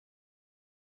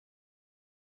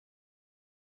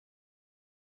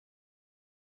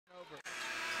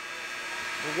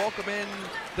We'll welcome in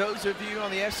those of you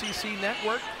on the SEC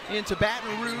network into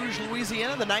Baton Rouge,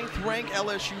 Louisiana. The 9th-ranked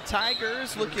LSU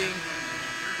Tigers looking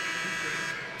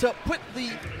to put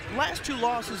the last 2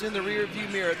 losses in the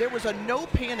rearview mirror. There was a no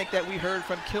panic that we heard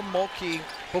from Kim Mulkey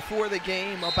before the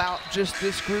game about just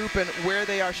this group and where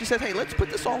they are. She said, hey, let's put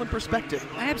this all in perspective.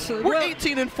 Absolutely. We're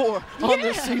 18-4 on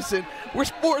this season. We're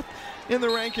 4th in the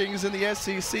rankings in the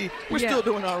SEC. We're still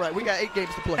doing all right. We got 8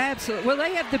 games to play. Absolutely. Well,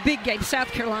 they have the big game, South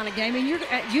Carolina game, and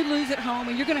you lose at home,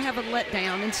 and you're going to have a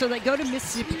letdown. And so they go to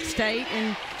Mississippi State,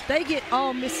 and they get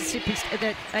all Mississippi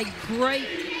State. A great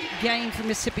game for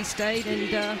Mississippi State,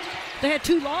 and they had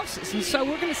 2 losses. And so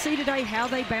we're going to see today how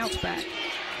they bounce back.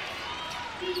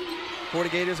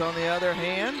 Florida Gators, on the other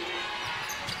hand,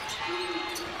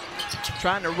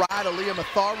 trying to ride Aaliyah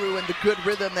Matharu and the good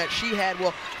rhythm that she had.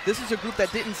 Well, this is a group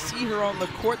that didn't see her on the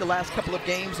court the last couple of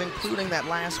games, including that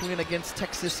last win against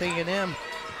Texas A&M.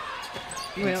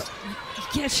 Well,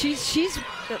 yeah, she's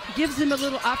gives them a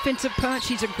little offensive punch.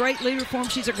 She's a great leader for them.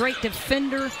 She's a great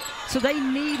defender. So they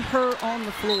need her on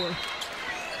the floor.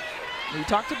 We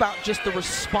talked about just the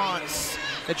response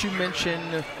that you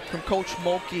mentioned from Coach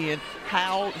Mulkey and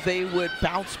how they would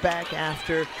bounce back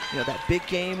after that big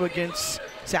game against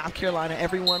South Carolina.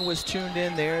 Everyone was tuned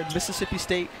in there. Mississippi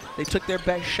State, they took their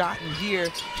best shot in here.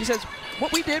 She says,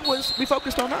 what we did was we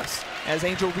focused on us. As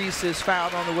Angel Reese is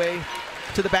fouled on the way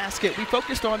to the basket, we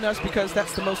focused on us because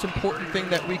that's the most important thing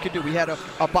that we could do. We had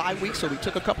a bye week, so we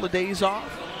took a couple of days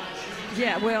off.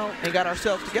 Yeah, well, and got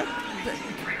ourselves together.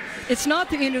 It's not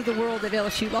the end of the world that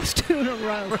LSU lost 2 in a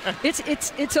row. Right.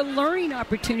 It's a learning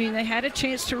opportunity. They had a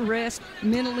chance to rest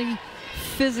mentally,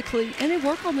 physically, and they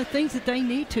work on the things that they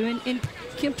need to. And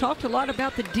Kim talked a lot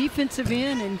about the defensive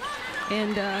end,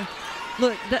 and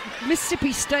look,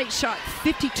 Mississippi State shot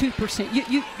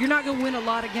 52%. You're not going to win a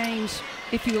lot of games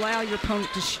if you allow your opponent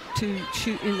to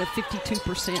shoot in the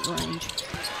 52% range.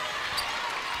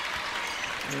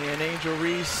 And Angel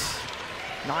Reese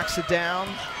knocks it down.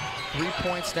 3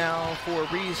 points now for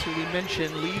Reese, who we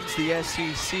mentioned leads the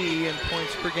SEC in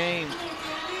points per game.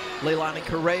 Leilani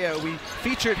Correa, we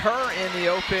featured her in the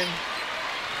Open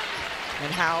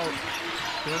and how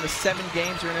during the 7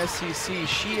 games here in SEC,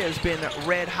 she has been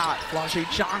red hot. Flau'jae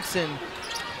Johnson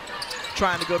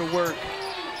trying to go to work.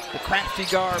 The crafty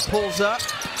guard pulls up.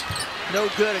 No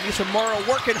good. Anissa Morrow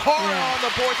working hard on the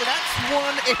boards, and that's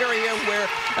one area where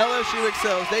LSU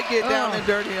excels. They get down and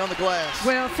dirty on the glass.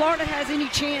 Well, Florida has any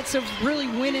chance of really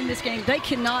winning this game. They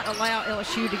cannot allow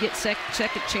LSU to get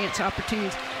second chance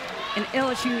opportunities. And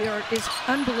LSU is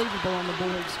unbelievable on the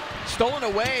boards. Stolen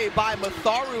away by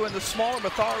Matharu, and the smaller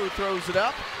Matharu throws it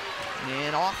up.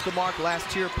 And off the mark, last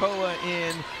tier Poa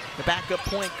in the backup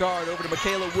point guard over to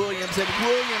Michaela Williams, and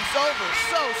Williams over.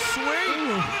 So sweet.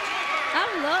 Ooh.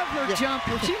 I love her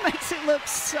jumper. She makes it look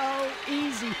so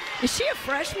easy. Is she a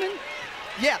freshman?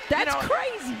 Yeah. That's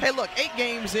crazy. Hey, look, 8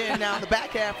 games in now in the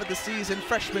back half of the season,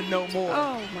 freshman no more.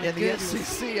 Oh, my goodness. In the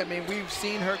SEC, I mean, we've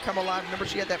seen her come alive. Remember,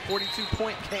 she had that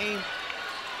 42-point game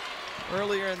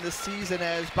earlier in the season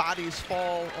as bodies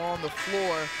fall on the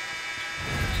floor.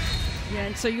 Yeah,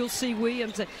 and so you'll see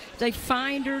Williams. They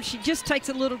find her. She just takes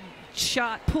a little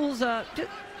shot, pulls up.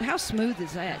 How smooth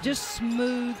is that? Just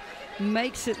smooth.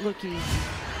 Makes it look easy.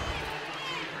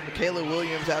 Michaela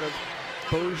Williams out of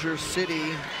Bossier City,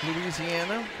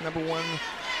 Louisiana,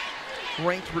 #1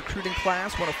 ranked recruiting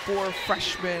class, one of 4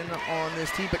 freshmen on this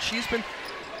team, but she's been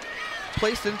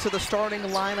placed into the starting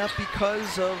lineup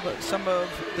because of some of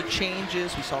the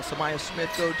changes. We saw Samaya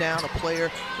Smith go down, a player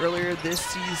earlier this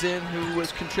season who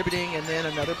was contributing, and then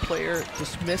another player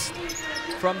dismissed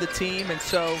from the team, and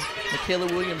so Michaela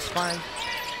Williams finds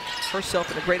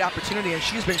herself in a great opportunity, and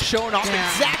she's been showing off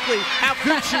exactly how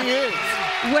good she is.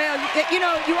 Well,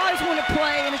 you always want to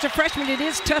play, and as a freshman, it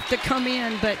is tough to come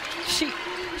in, but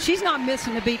she's not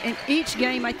missing a beat. And each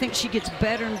game, I think she gets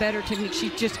better and better technique.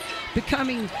 She's just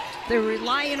becoming, they're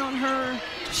relying on her.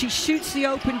 She shoots the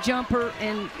open jumper,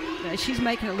 and she's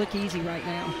making it look easy right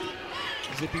now.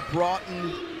 Zippy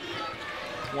Broughton,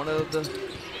 one of the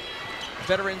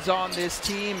veterans on this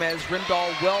team, as Rimdahl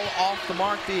well off the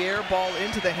mark, the air ball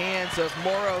into the hands of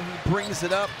Morrow, who brings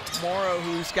it up. Morrow,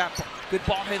 who's got good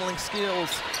ball handling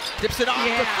skills, dips it off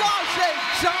to Flau'jae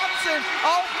Johnson.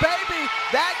 Oh, baby,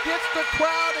 that gets the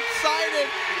crowd excited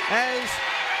as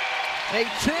a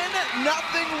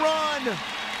 10-0 run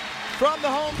from the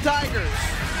home Tigers.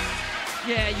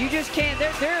 Yeah, you just can't.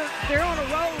 They're on a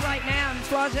roll right now, and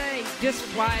Flau'jae just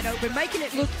wide open, making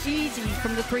it look easy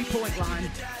from the 3-point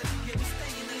line.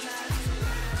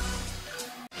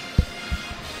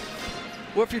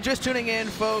 Well, if you're just tuning in,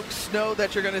 folks, know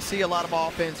that you're going to see a lot of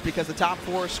offense because the top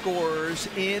 4 scorers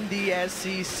in the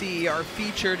SEC are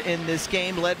featured in this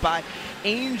game, led by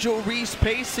Angel Reese,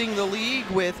 pacing the league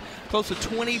with close to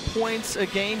 20 points a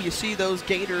game. You see those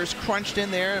Gators crunched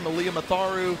in there, and Malia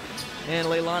Matharu and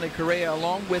Leilani Correa,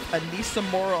 along with Anissa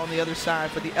Mora on the other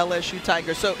side for the LSU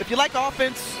Tigers. So if you like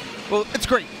offense, well, it's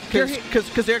great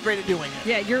because they're great at doing it.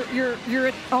 Yeah, you're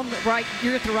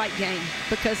at the right game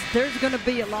because there's going to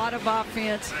be a lot of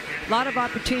offense, a lot of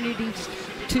opportunities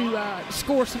to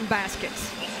score some baskets.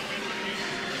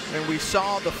 And we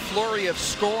saw the flurry of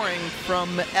scoring from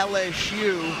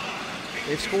LSU.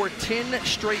 They've scored 10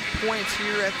 straight points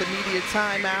here at the media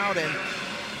timeout, and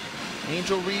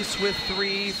Angel Reese with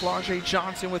 3, Flau'jae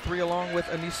Johnson with 3, along with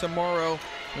Anissa Morrow,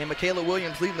 and Michaela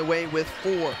Williams leading the way with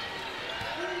 4.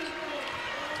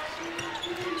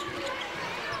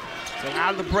 So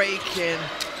out of the break, and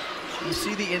you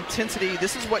see the intensity.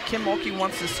 This is what Kim Mulkey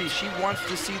wants to see. She wants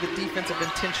to see the defensive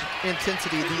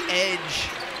intensity, the edge,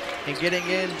 and getting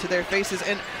into their faces.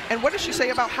 And what does she say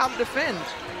about how to defend?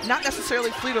 Not necessarily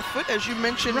fleet of foot, as you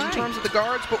mentioned, in terms of the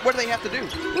guards, but what do they have to do?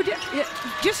 Well,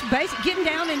 just basic, getting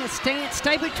down in a stance,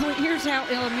 stay between. Here's how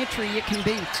elementary it can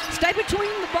be. Stay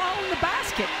between the ball and the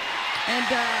basket. And,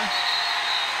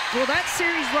 well, that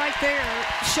series right there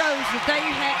shows that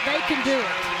they can do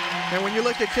it. And when you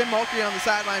look at Kim Mulkey on the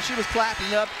sideline, she was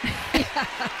clapping up,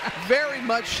 very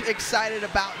much excited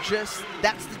about just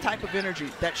that's the type of energy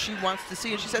that she wants to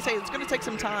see. And she says, hey, it's going to take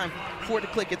some time for it to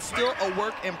click. It's still a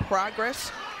work in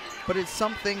progress, but it's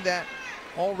something that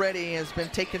already has been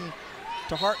taken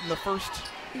to heart in the first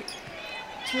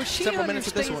several minutes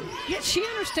of this one. Yeah, she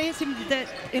understands that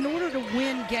in order to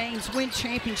win games, win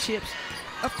championships,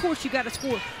 of course you got to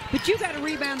score, but you got to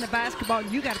rebound the basketball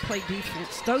and you got to play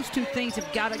defense. Those two things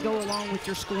have got to go along with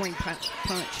your scoring punch.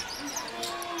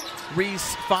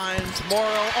 Reese finds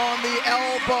Morrow on the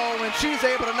elbow, and she's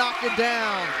able to knock it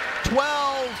down.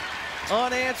 12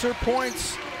 unanswered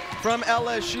points from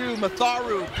LSU.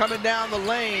 Matharu coming down the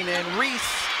lane, and Reese,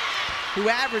 who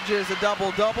averages a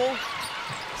double-double,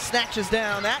 snatches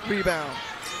down that rebound.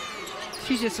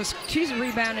 She's a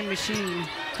rebounding machine,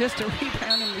 just a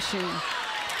rebounding machine.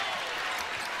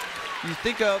 You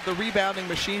think of the rebounding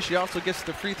machine, she also gets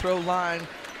the free throw line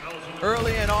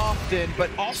early and often, but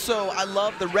also I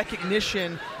love the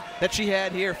recognition that she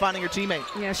had here finding her teammate.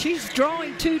 Yeah, she's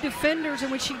drawing 2 defenders, and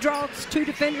when she draws 2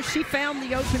 defenders, she found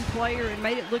the open player and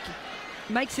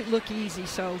makes it look easy.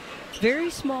 So very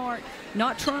smart,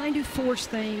 not trying to force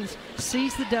things,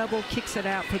 sees the double, kicks it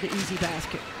out for the easy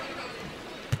basket.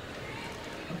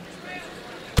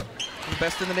 The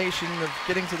best in the nation of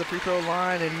getting to the free throw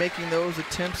line and making those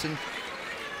attempts. And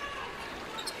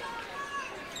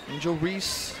Angel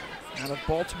Reese out of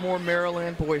Baltimore,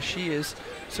 Maryland. Boy, she has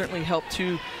certainly helped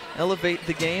to elevate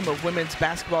the game of women's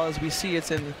basketball as we see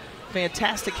it's in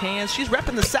fantastic hands. She's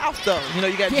repping the South, though. You know,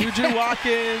 you got Juju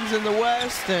Watkins in the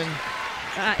West, and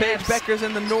Paige Becker's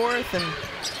in the North, and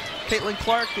Caitlin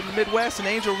Clark in the Midwest, and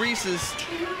Angel Reese is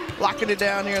locking it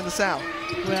down here in the South.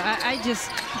 Well,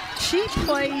 she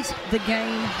plays the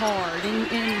game hard,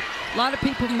 and a lot of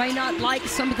people may not like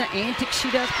some of the antics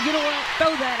she does. You know what? Throw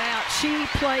that out. She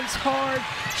plays hard.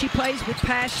 She plays with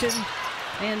passion,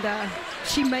 and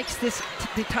she makes the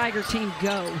Tiger team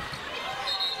go.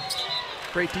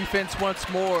 Great defense once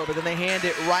more, but then they hand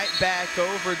it right back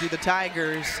over to the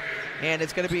Tigers, and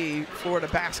it's going to be Florida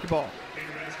basketball.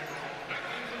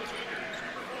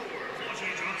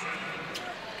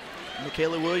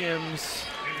 Michaela Williams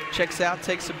checks out,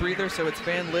 takes a breather, so it's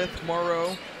Van Lith,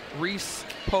 Morrow, Reese,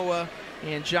 Poa,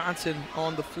 and Johnson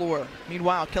on the floor.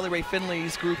 Meanwhile, Kelly Rae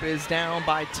Finley's group is down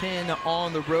by 10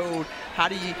 on the road. How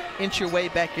do you inch your way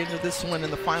back into this one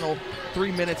in the final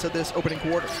 3 minutes of this opening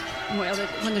quarter? Well,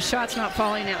 when the shot's not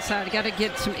falling outside, you got to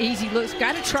get some easy looks.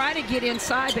 Got to try to get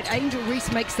inside, but Angel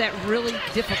Reese makes that really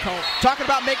difficult. Talking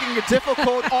about making it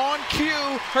difficult on cue,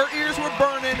 her ears were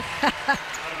burning,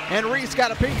 and Reese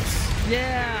got a piece.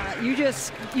 Yeah, you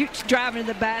driving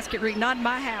to the basket, Reese. Not in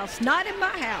my house. Not in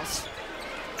my house.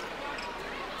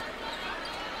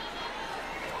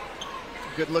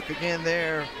 Good look again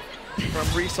there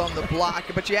from Reese on the block,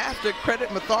 but you have to credit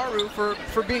Matharu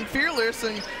for being fearless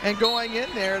and going in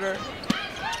there.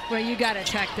 Well, you got to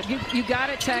attack you got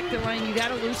to attack the lane. You got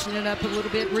to loosen it up a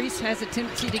little bit. Reese has a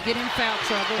tendency to get in foul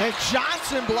trouble. And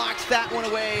Johnson blocks that one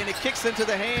away, and it kicks into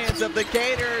the hands of the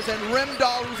Gators. And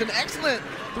Rimdahl, who's an excellent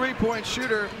three-point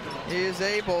shooter, is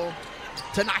able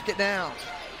to knock it down.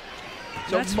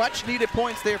 So much needed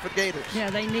points there for the Gators. Yeah,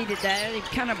 they needed that. It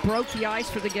kind of broke the ice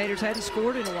for the Gators. Hadn't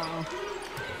scored in a while.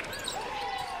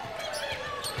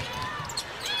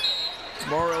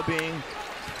 Morrow being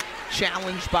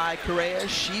challenged by Correa.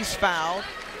 She's fouled.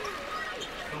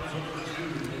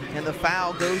 And the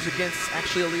foul goes against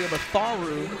actually Aaliyah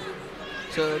Matharu.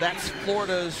 So that's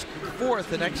Florida's 4th.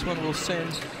 The next one will send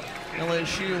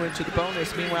LSU into the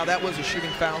bonus. Meanwhile, that was a shooting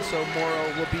foul, so Morrow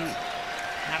will be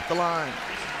at the line.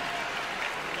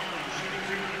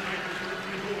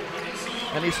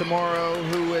 Anissa Morrow,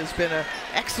 who has been an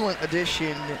excellent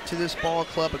addition to this ball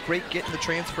club, a great get in the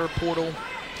transfer portal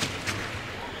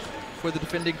for the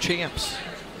defending champs.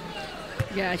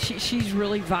 Yeah, she's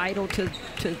really vital to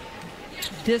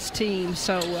this team,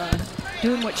 so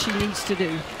doing what she needs to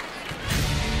do.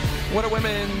 What a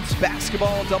women's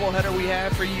basketball doubleheader we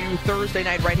have for you Thursday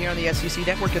night right here on the SEC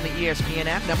Network and the ESPN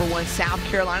app. #1 South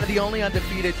Carolina, the only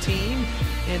undefeated team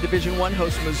in Division I,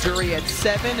 hosts Missouri at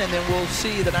 7, and then we'll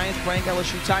see the 9th-ranked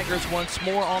LSU Tigers once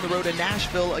more on the road in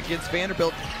Nashville against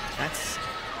Vanderbilt. That's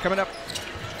coming up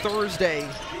Thursday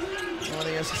on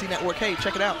the SEC Network. Hey,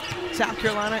 check it out. South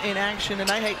Carolina in action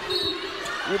tonight. Hey,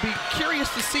 we'll be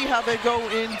curious to see how they go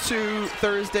into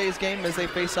Thursday's game as they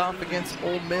face off against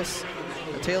Ole Miss.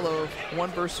 A tale of 1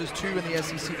 versus 2 in the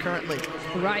SEC currently.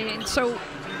 Right, and so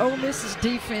Ole Miss's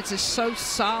defense is so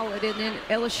solid, and then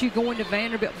LSU going to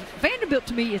Vanderbilt. Vanderbilt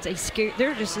to me is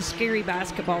they're just a scary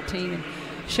basketball team. And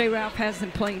Shea Ralph has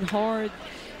them playing hard.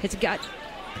 It's got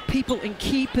people in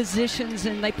key positions,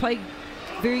 and they play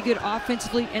very good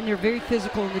offensively, and they're very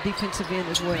physical in the defensive end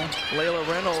as well. Layla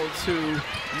Reynolds, who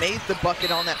made the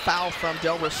bucket on that foul from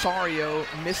Del Rosario,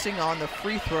 missing on the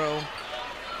free throw.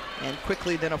 And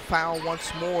quickly then a foul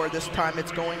once more. This time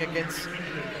it's going against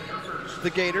the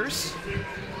Gators.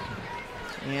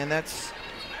 And that's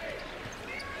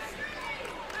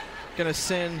going to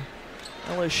send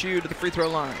LSU to the free throw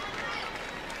line.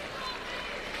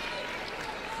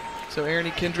 So Erin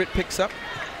Kindred picks up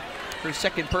her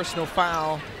 2nd personal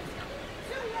foul.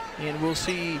 And we'll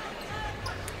see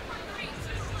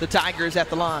the Tigers at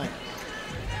the line.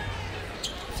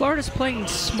 Florida's playing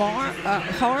smart,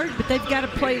 hard, but they've got to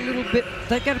play a little bit.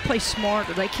 They've got to play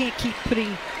smarter. They can't keep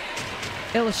putting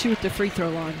LSU at the free throw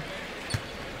line.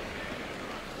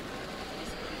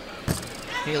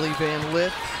 Haley Van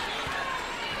Lith,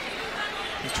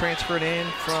 transferred in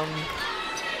from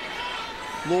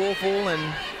Louisville and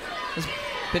has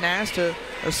been asked to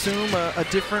assume a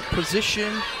different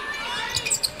position.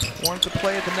 Wanted to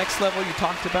play at the next level. You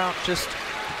talked about just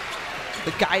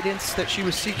the guidance that she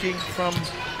was seeking from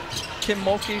Kim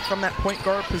Mulkey from that point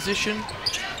guard position.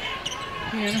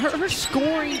 And her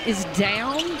scoring is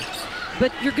down,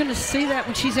 but you're going to see that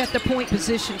when she's at the point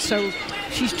position. So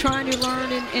she's trying to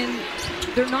learn, and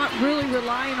they're not really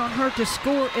relying on her to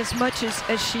score as much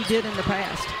as she did in the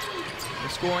past. The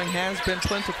scoring has been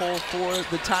plentiful for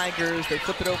the Tigers. They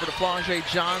flip it over to Flangé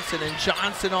Johnson, and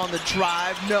Johnson on the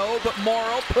drive. No, but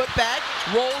Morrow put back,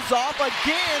 rolls off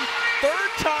again.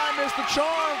 3rd time is the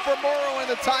charm for Morrow and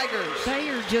the Tigers. They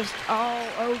are just all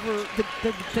over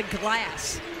the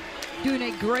glass, doing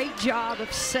a great job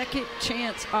of second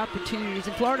chance opportunities,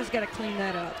 and Florida's got to clean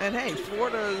that up. And hey,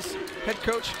 Florida's head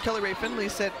coach Kelly Ray Finley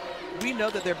said, we know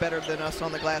that they're better than us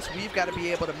on the glass. We've got to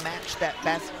be able to match that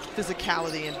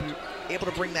physicality and be able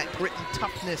to bring that grit and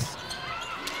toughness,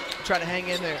 try to hang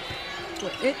in there.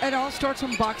 It all starts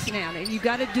on boxing out, and you've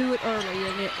got to do it early,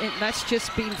 and that's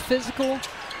just being physical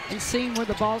and seeing where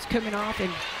the ball's coming off,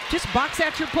 and just box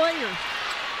out your player.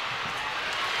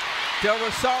 Del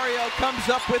Rosario comes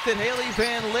up with it. Haley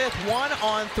Van Lith,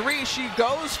 1-on-3. She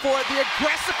goes for it. The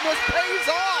aggressiveness pays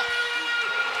off.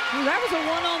 Well, that was a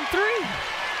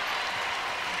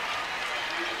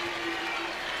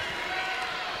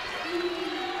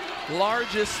 1-on-3.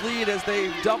 Largest lead as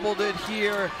they've doubled it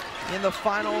here in the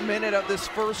final minute of this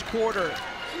 1st quarter.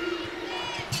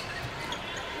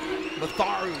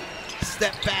 Matharu,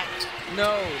 step back,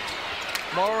 no.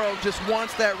 Morrow just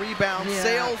wants that rebound,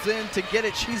 sails in to get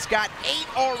it. She's got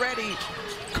 8 already.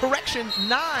 Correction,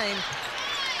 9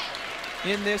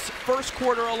 in this 1st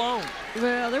quarter alone.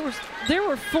 Well, there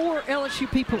were 4 LSU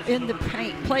people in the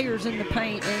paint, players in the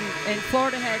paint, and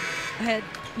Florida had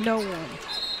no one.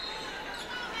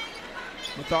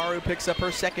 Matharu picks up her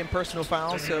 2nd personal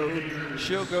foul, so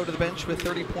she'll go to the bench with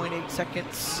 30.8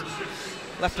 seconds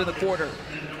left in the quarter.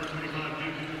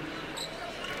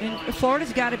 And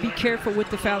Florida's got to be careful with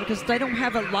the foul because they don't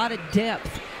have a lot of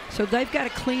depth, so they've got to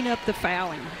clean up the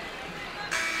fouling.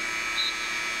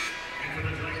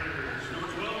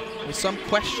 With some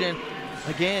question,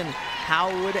 again, how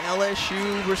would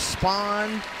LSU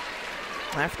respond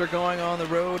after going on the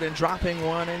road and dropping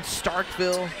one in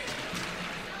Starkville?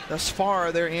 Thus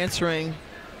far, they're answering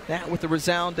that with a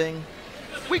resounding,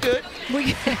 we good.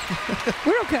 We're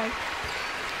okay.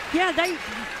 Yeah,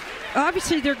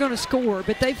 obviously they're going to score,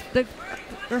 but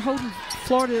they're holding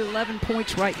Florida at 11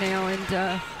 points right now, and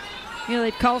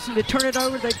they've caused them to turn it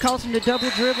over, they've caused them to double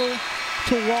dribble,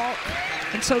 to walk,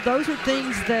 and so those are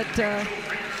things that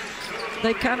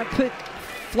they kind of put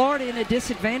Florida in a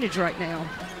disadvantage right now.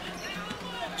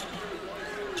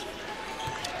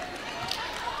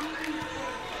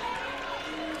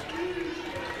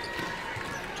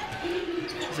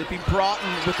 Zippy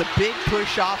Broughton with a big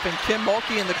push off, and Kim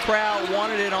Mulkey in the crowd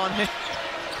wanted it on him.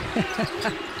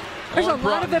 There's a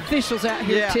lot of officials out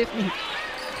here, Tiffany.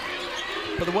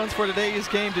 For the ones for today's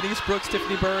game, Denise Brooks,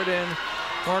 Tiffany Bird, and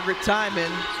Margaret Timon.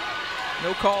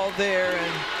 No call there,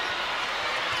 and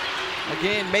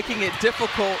again, making it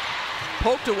difficult.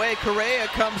 Poked away, Correa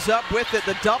comes up with it.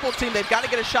 The double team, they've got to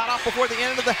get a shot off before the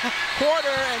end of the quarter,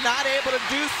 and not able to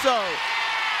do so.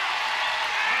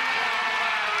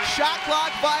 Shot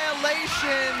clock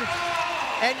violation,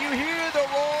 and you hear the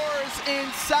roars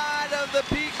inside of the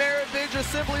Pete Maravich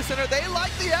Assembly Center. They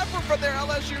like the effort from their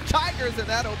LSU Tigers in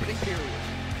that opening period.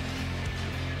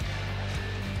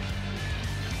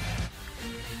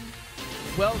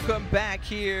 Welcome back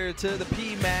here to the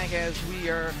PMAC as we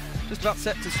are just about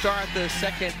set to start the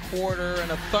second quarter,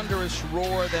 and a thunderous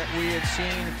roar that we had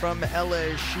seen from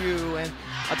LSU. And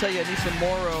I'll tell you, Anissa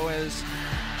Morrow has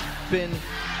been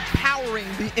powering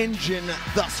the engine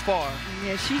thus far.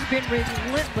 Yeah, she's been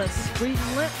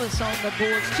relentless on the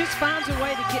boards. Just finds a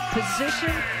way to get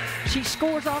position. She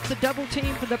scores off the double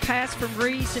team for the pass from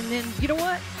Reese, and then, you know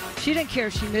what? She didn't care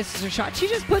if she misses her shot. She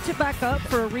just puts it back up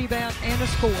for a rebound and a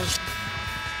score.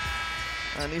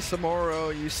 Anissa Morrow,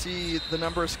 you see the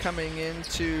numbers coming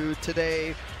into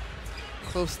today,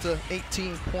 close to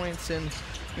 18 points and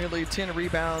nearly 10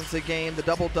 rebounds a game. The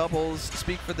double-doubles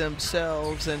speak for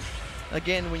themselves, and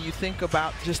again, when you think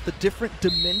about just the different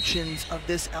dimensions of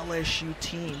this LSU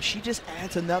team, she just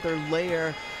adds another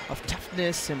layer of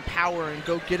toughness and power and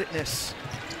go-get-itness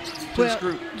to this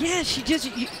group. Yeah, she just,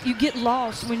 you get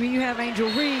lost when you have Angel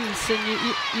Reese and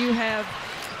you have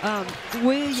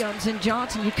Williams and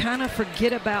Johnson. You kind of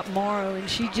forget about Morrow, and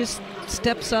she just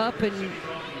steps up, and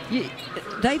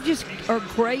they just are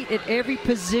great at every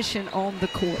position on the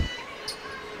court.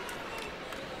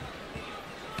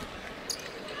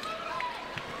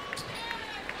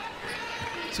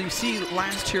 So you see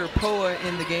last year Poa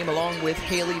in the game along with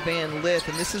Haley Van Lith,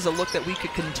 and this is a look that we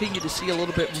could continue to see a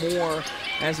little bit more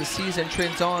as the season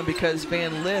trends on, because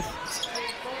Van Lith,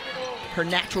 her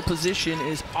natural position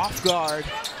is off guard.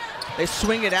 They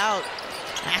swing it out,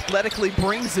 athletically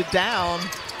brings it down,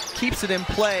 keeps it in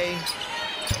play,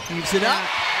 keeps it up,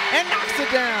 and knocks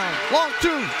it down. Long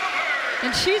two.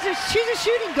 And she's a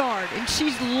shooting guard, and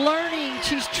she's learning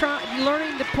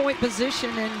the point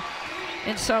position,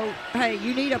 and so, hey,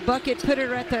 you need a bucket, put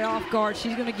her at the off guard.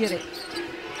 She's going to get it.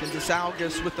 Kansas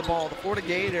Algus with the ball. The Florida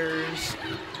Gators,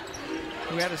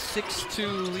 who had a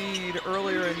 6-2 lead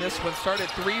earlier in this one, started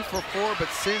 3 for 4, but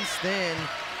since then,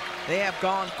 they have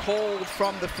gone cold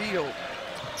from the field.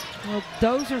 Well,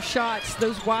 those are shots,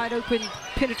 those wide open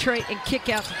penetrate and kick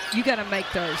outs. You got to make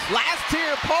those. Last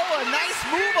here, Poa, nice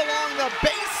move along the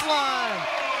baseline.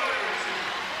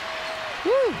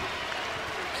 Woo.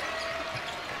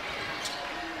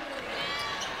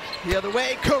 The other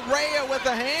way, Correa with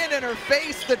a hand in her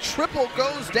face. The triple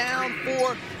goes down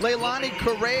for Leilani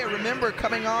Correa. Remember,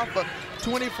 coming off a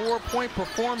 24-point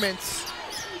performance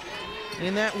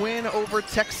in that win over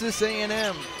Texas A&M.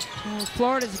 Well,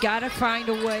 Florida's got to find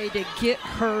a way to get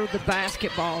her the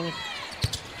basketball.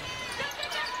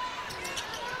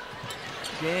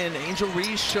 Again, Angel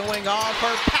Reese showing off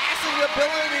her passing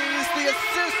abilities. The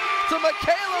assist to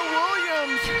Michaela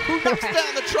Williams, who knocks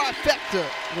down the trifecta.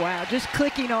 Wow, just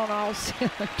clicking on all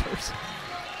cylinders.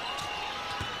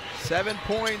 7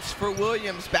 points for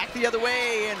Williams. Back the other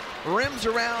way and rims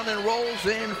around and rolls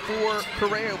in for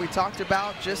Correa. We talked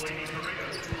about just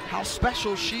how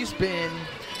special she's been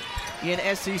in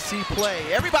SEC play.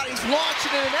 Everybody's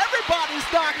launching it and everybody's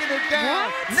knocking it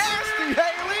down. What? Nasty,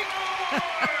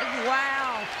 Haley.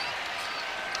 Wow.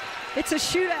 It's a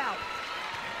shootout.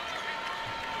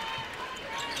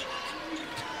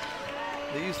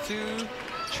 These two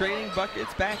trading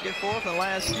buckets back and forth in the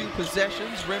last few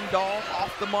possessions. Rimdahl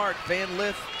off the mark. Van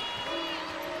Lith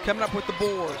coming up with the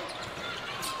board.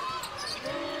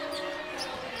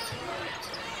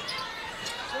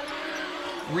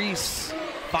 Reese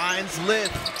finds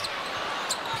Lith.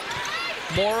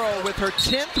 Morrow with her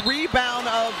 10th rebound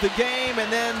of the game, and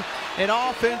then an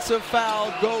offensive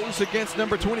foul goes against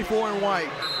number 24 in white.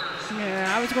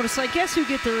 Yeah, I was going to say, guess who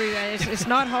get the rebound? It's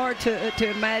not hard to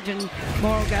imagine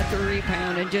Morrow got the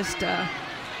rebound and just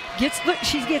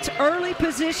she gets early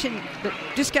position, but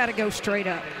just got to go straight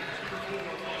up.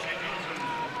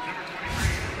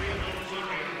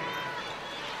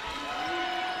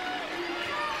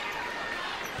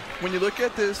 when you look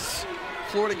at this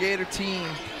Florida Gator team,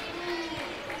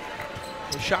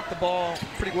 they shot the ball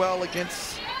pretty well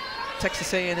against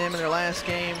Texas A&M in their last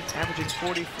game, averaging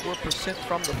 44%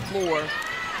 from the floor.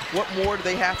 What more do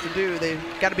they have to do? They've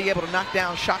got to be able to knock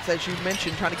down shots, as you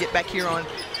mentioned, trying to get back here on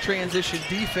transition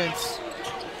defense.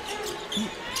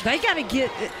 They've got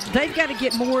to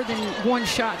get more than one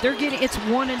shot. It's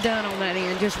one and done on that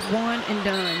end, just one and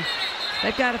done.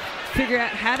 They've got to figure out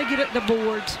how to get at the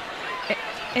boards,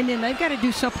 and then they've got to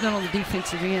do something on the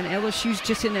defensive end. LSU's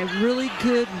just in a really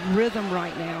good rhythm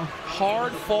right now.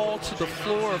 Hard fall to the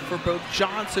floor for both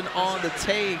Johnson on the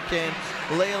take and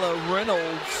Layla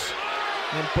Reynolds,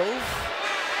 and both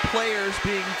players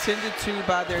being tended to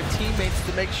by their teammates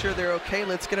to make sure they're okay.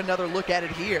 Let's get another look at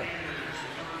it here.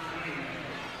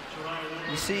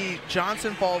 You see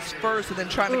Johnson falls first and then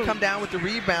trying to come down with the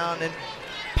rebound and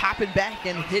popping back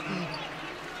and hitting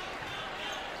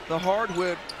the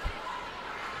hardwood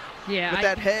with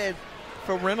that head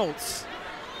for Reynolds.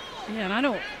 Yeah, and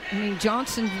I mean,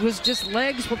 Johnson was just,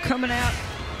 legs were coming out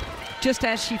just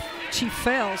as she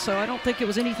fell, so I don't think it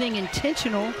was anything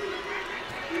intentional.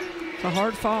 It's a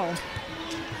hard fall.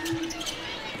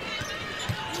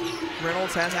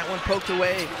 Reynolds has that one poked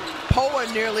away. Poa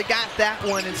nearly got that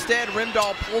one. Instead,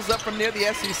 Rimdahl pulls up from near the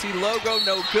SEC logo,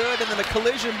 no good, and then a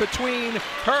collision between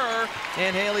her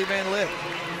and Haley Van Lith.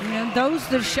 And those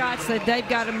are the shots that they've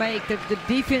got to make. The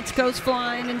defense goes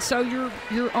flying, and so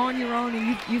you're on your own,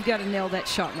 and you've got to nail that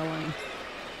shot in the lane.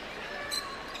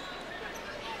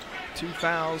 2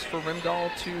 fouls for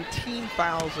Rimdahl, 2 team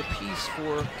fouls apiece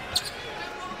for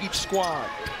each squad.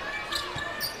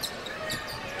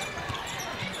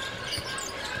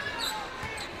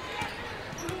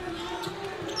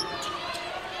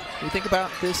 We think about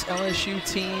this LSU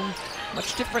team,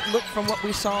 much different look from what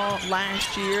we saw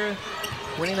last year,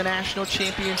 winning the national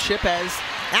championship, as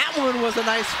that one was a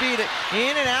nice feed.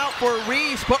 In and out for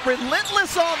Reese, but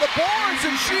relentless on the boards,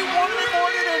 and she wanted it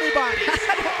more than anybody.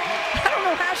 I don't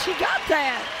know how she got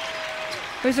that.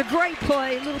 It was a great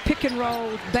play, a little pick and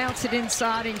roll, bounce it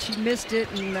inside, and she missed it,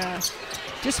 and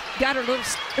just got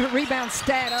her rebound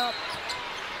stat up.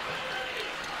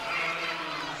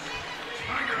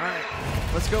 All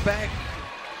right, let's go back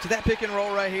to that pick and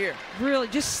roll right here. Really,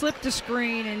 just slipped the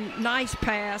screen and nice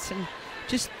pass, and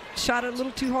just shot it a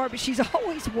little too hard, but she's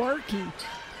always working.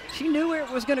 She knew where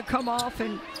it was going to come off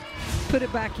and put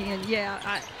it back in.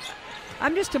 Yeah,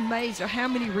 I'm just amazed at how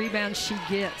many rebounds she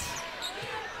gets.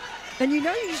 And you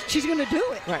know she's going to do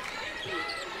it. Right.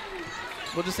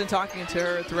 Well, just in talking to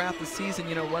her throughout the season,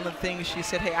 you know, one of the things she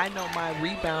said, hey, I know my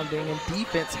rebounding and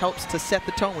defense helps to set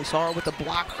the tone. We saw her with the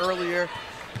block earlier,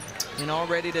 and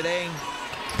already today,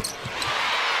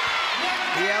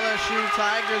 the LSU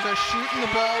Tigers are shooting the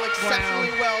ball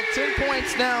exceptionally well. 10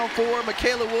 points now for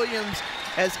Michaela Williams,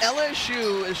 as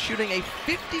LSU is shooting a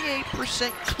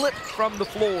 58% clip from the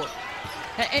floor.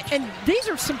 And these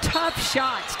are some tough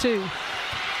shots, too.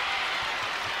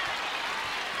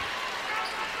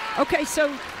 Okay, so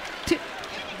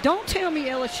don't tell me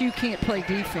LSU can't play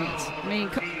defense. I mean,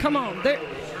 come on.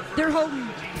 They're holding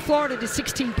Florida to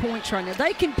 16 points right now.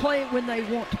 They can play it when they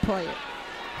want to play it.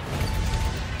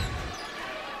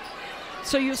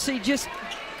 So you'll see, just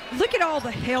look at all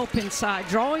the help inside,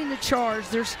 drawing the charge.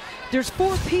 There's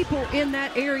 4 people in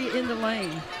that area in the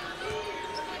lane.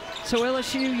 So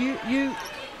LSU,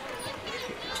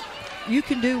 you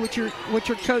can do what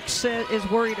your coach said is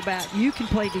worried about. You can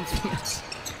play defense.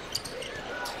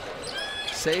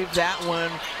 Save that one.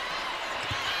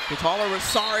 Vitala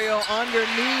Rosario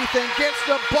underneath and gets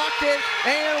the bucket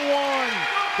and one.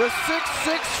 The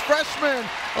 6'6" freshman,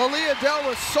 Aaliyah Del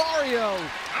Rosario,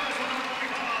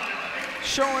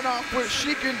 showing off what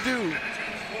she can do.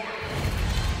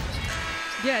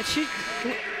 Yeah, she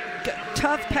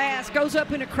tough pass, goes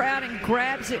up in a crowd and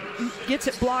grabs it, gets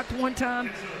it blocked one time,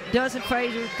 doesn't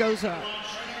phase her, goes up.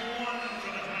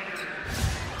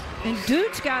 And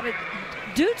Dude's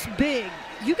big.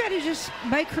 You got to just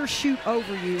make her shoot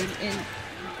over you, and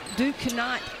Dude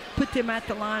cannot put them at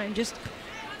the line and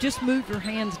just move her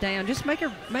hands down. Just make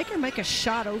her make a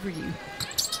shot over you.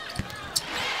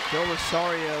 Del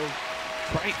Rosario,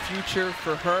 bright future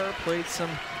for her. Played some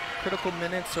critical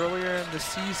minutes earlier in the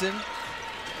season.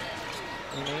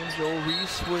 And Angel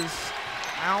Reese was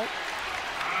out.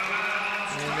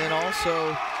 And then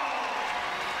also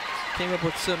came up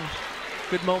with some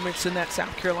good moments in that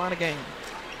South Carolina game.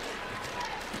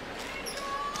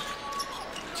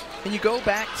 And you go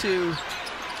back to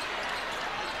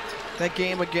that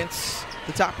game against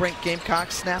the top-ranked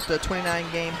Gamecocks, snapped a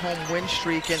 29-game home win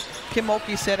streak, and Kim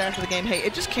Mulkey said after the game, hey,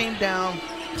 it just came down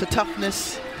to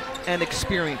toughness and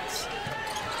experience.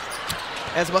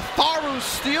 as Matharu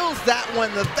steals that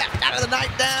one, the theft out of the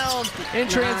night down in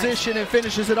transition and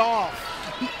finishes it off.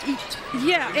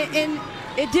 Yeah, and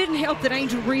it didn't help that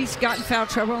Angel Reese got in foul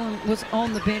trouble and was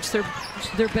on the bench, their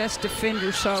best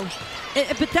defender. So,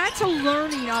 but that's a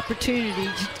learning opportunity.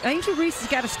 Angel Reese has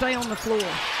got to stay on the floor.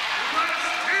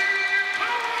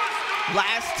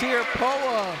 Last tier,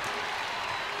 Poa.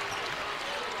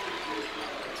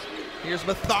 Here's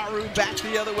Matharu back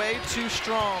the other way, too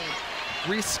strong.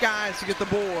 Reese Skies to get the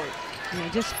board. Yeah,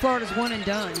 just Florida's one and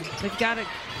done. They've got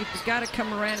to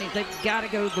come around and they've got to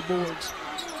go to the boards.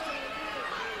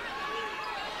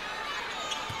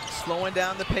 Slowing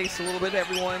down the pace a little bit,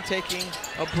 everyone taking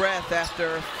a breath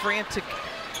after a frantic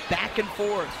back and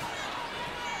forth.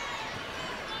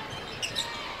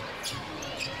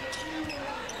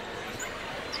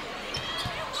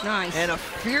 Nice. And a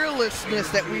fearlessness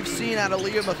that we've seen out of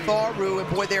Leah Matharu, and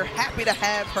boy, they're happy to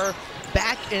have her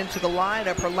back into the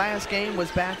lineup. Her last game was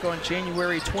back on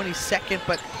January 22nd,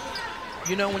 but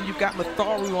you know, when you've got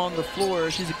Matharu on the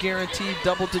floor, she's a guaranteed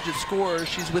double-digit scorer.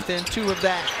 She's within 2 of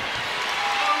that.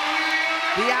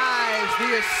 The eyes,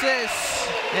 the assists,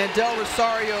 and Del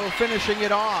Rosario finishing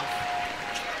it off.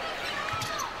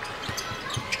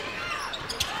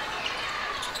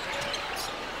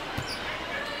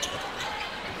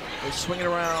 They're swinging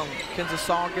around.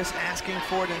 Kinzasaugus asking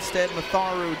for it instead.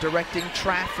 Matharu directing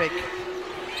traffic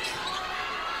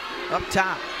up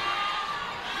top.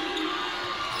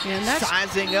 And that's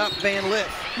sizing up Van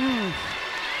Lith.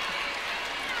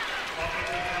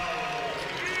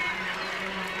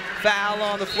 Foul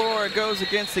on the floor. It goes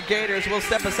against the Gators. We'll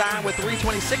step aside with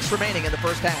 3:26 remaining in the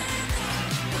first half.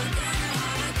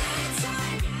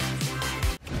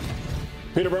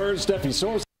 Peter Burns, Steffi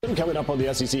Sorensen coming up on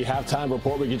the SEC halftime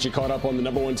report. We get you caught up on the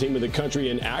 #1 team in the country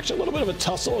in action. A little bit of a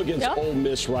tussle against Ole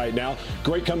Miss right now.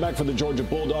 Great comeback for the Georgia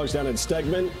Bulldogs down at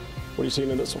Stegman. What are you seeing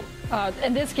in this one?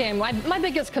 In this game, my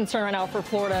biggest concern right now for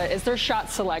Florida is their shot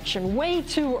selection. Way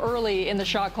too early in the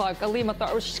shot clock. Alima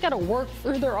Matharu, she's got to work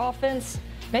through their offense.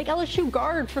 Make LSU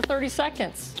guard for 30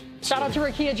 seconds. Shout out to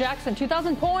Rakia Jackson.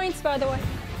 2,000 points, by the way.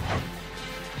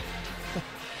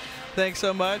 Thanks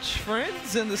so much,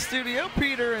 friends in the studio,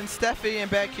 Peter and Steffi, and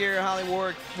back here, Holly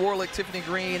Warlick, Tiffany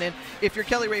Green. And if you're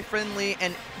Kelly Ray Friendly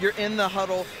and you're in the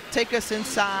huddle, take us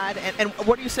inside. And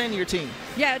what are you saying to your team?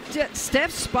 Yeah,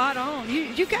 Steph's spot on.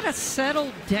 You got to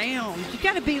settle down. You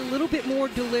got to be a little bit more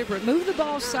deliberate. Move the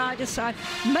ball side to side.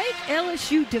 Make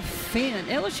LSU defend.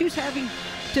 LSU's having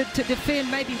to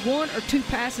defend maybe 1 or 2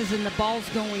 passes and the ball's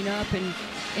going up. And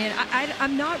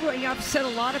I'm not really, I've said a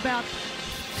lot about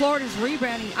Florida's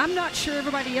rebounding. I'm not sure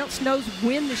everybody else knows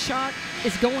when the shot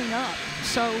is going up.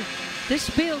 So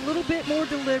just be a little bit more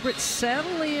deliberate.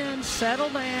 Settle in, settle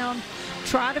down.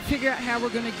 Try to figure out how we're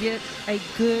going to get a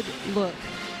good look.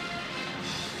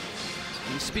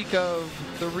 You speak of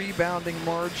the rebounding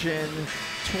margin,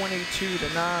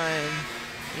 22-9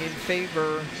 in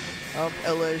favor of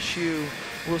LSU.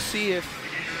 We'll see if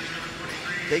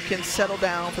they can settle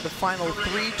down for the final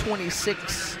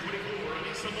 3:26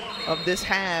 of this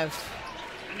half,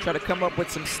 try to come up with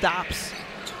some stops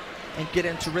and get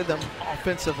into rhythm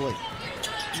offensively.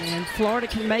 And Florida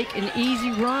can make an easy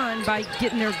run by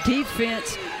getting their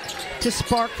defense to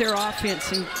spark their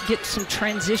offense and get some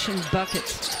transition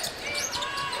buckets.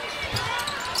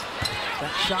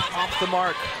 That shot off the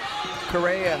mark.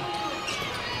 Correa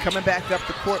coming back up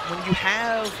the court. When you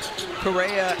have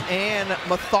Correa and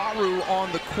Matharu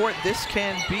on the court, this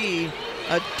can be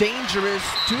a dangerous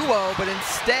duo, but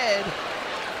instead,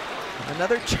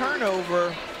 another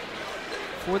turnover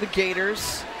for the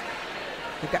Gators.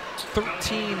 They've got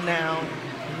 13 now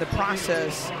in the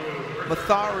process.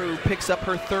 Matharu picks up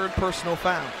her 3rd personal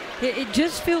foul. It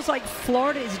just feels like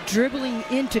Florida is dribbling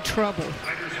into trouble,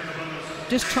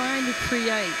 just trying to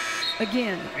create.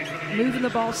 Again, moving the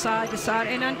ball side to side,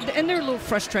 and they're a little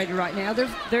frustrated right now.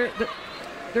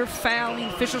 They're fouling.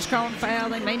 Officials calling foul.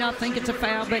 They may not think it's a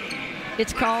foul, but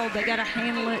it's called. They got to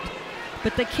handle it,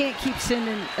 but they can't keep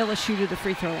sending LSU to the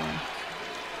free throw line.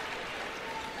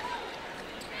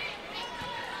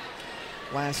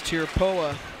 Last tier,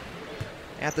 Poa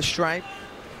at the stripe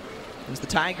as the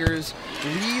Tigers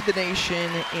lead the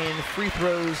nation in free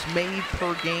throws made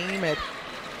per game at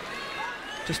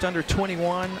just under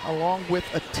 21, along with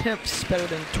attempts better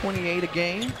than 28 a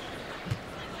game.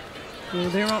 Well,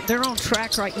 they're on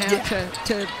track right now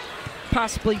to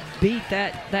possibly beat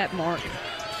that mark.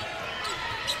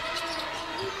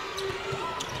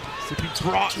 Zippy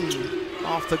Broughton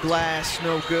off the glass,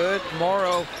 no good.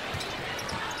 Morrow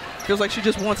feels like she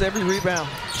just wants every rebound.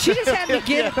 She just had to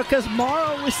get it because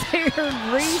Morrow was there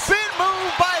and Reese. Spin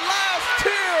move by last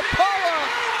tier,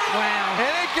 Poa Wow.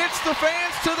 And it gets the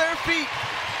fans to their feet.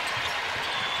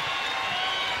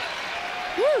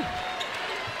 Woo.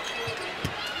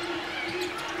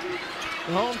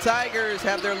 The home Tigers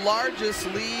have their largest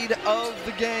lead of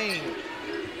the game.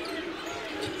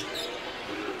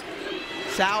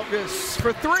 Salgas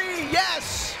for three,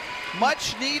 yes!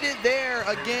 Much needed there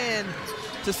again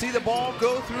to see the ball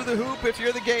go through the hoop if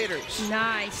you're the Gators.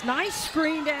 Nice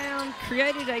screen down,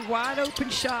 created a wide open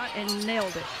shot and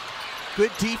nailed it.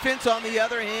 Good defense on the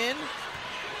other end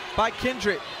by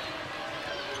Kindred.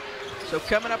 So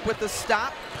coming up with the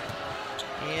stop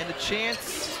and a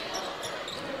chance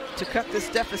to cut this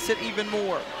deficit even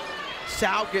more.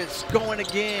 Salgas going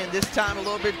again, this time a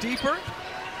little bit deeper.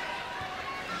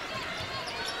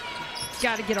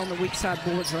 Got to get on the weak side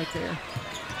boards right there.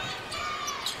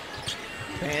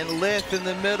 Van Lith in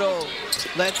the middle,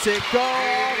 lets it go,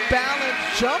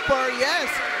 balance jumper, yes.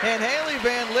 And Haley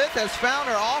Van Lith has found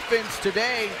her offense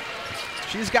today.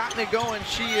 She's gotten it going.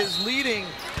 She is leading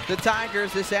the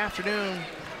Tigers this afternoon.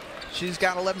 She's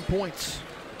got 11 points.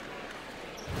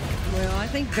 Well, I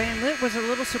think Van Lith was a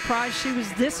little surprised she was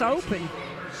this open.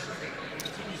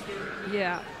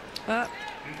 Yeah. Well,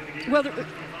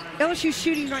 LSU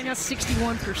shooting right now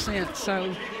 61%.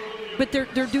 So, but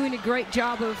they're doing a great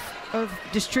job of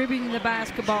distributing the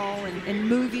basketball and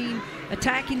moving,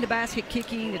 attacking the basket,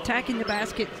 kicking, attacking the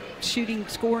basket, shooting,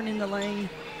 scoring in the lane.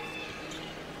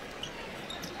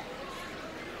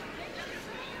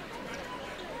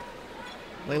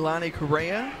 Leilani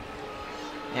Correa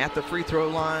at the free throw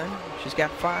line. She's got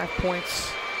 5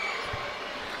 points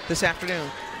this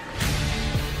afternoon.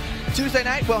 Tuesday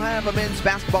night, we'll have a men's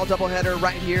basketball doubleheader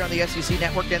right here on the SEC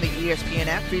Network and the ESPN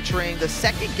app, featuring the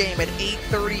second game at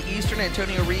 8:30 Eastern.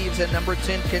 Antonio Reeves and number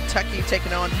 10 Kentucky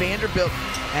taking on Vanderbilt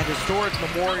at historic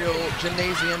Memorial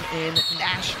Gymnasium in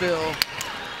Nashville,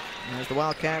 as the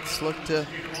Wildcats look to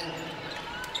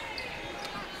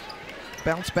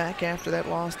bounce back after that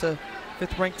loss to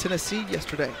 5th-ranked Tennessee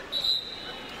yesterday.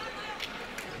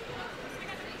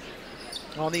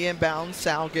 On the inbound,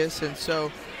 Salgas, and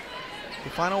so the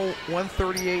final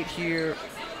 138 here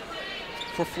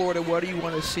for Florida. What do you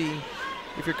want to see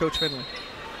if you're Coach Finley?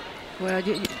 Well,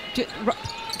 you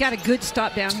got a good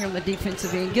stop down here on the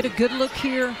defensive end. Get a good look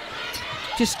here.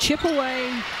 Just chip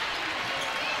away.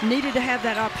 Needed to have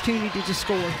that opportunity to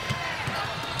score.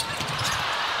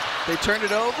 They turned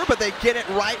it over, but they get it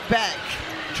right back.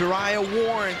 Jariah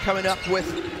Warren coming up with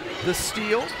the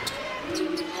steal.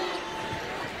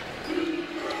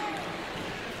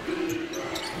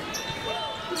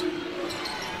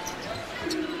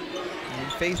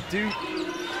 Faith Duke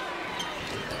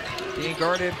being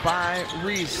guarded by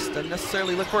Reese. Doesn't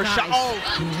necessarily look for a shot. Oh,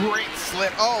 great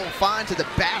slip. Oh, fine to the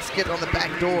basket on the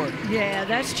back door. Yeah,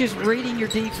 that's just reading your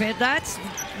defense. That's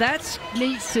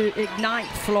needs to ignite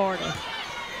Florida.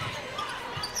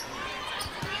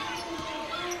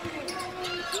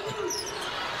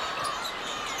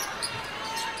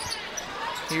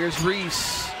 Here's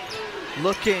Reese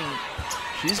looking.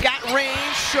 She's got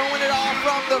range, showing it all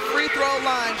from the free throw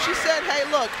line. She said, hey,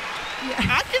 look,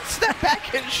 I can step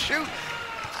back and shoot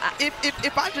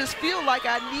if I just feel like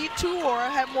I need to or I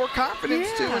have more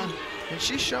confidence to. And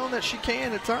she's shown that she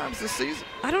can at times this season.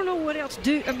 I don't know what else to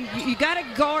do. I mean, you got to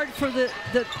guard for the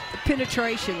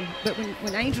penetration, but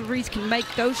when Angel Reese can make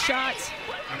those shots,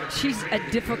 she's a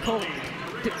difficult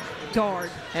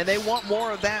guard. And they want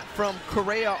more of that from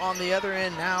Correa on the other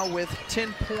end now with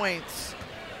 10 points.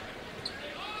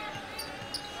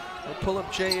 The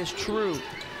pull-up J is true.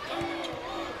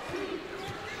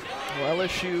 Well,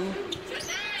 LSU,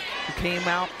 who came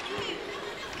out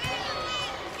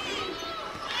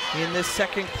in this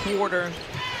second quarter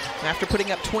after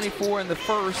putting up 24 in the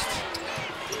first.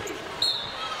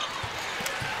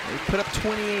 They put up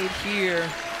 28 here.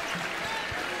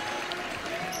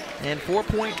 And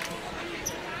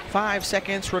 4.5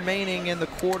 seconds remaining in the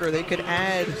quarter. They could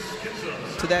add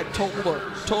to that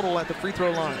total at the free throw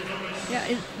line.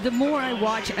 Yeah, the more I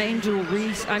watch Angel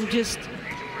Reese, I'm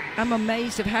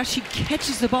amazed of how she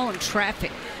catches the ball in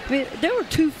traffic. I mean, there were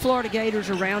 2 Florida Gators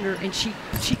around her, and she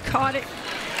caught it,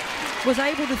 was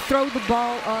able to throw the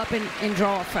ball up and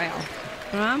draw a foul.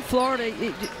 When I'm Florida,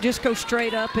 just go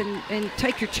straight up and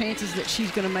take your chances that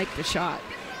she's going to make the shot.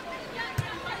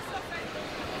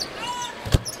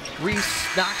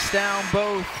 Reese knocks down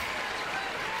both.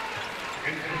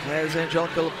 As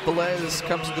Angelica Velez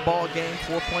comes to the ball game,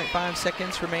 4.5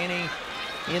 seconds remaining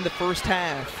in the first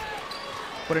half.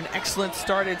 What an excellent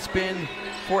start it's been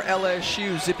for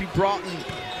LSU. Zippy Broughton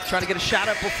trying to get a shot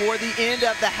up before the end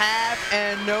of the half,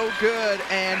 and no good.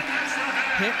 And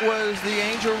It was the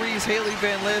Angel Reese, Haley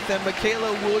Van Lith, and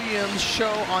Michaela Williams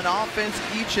show on offense,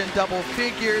 each in double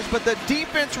figures. But the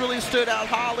defense really stood out,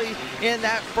 Holly, in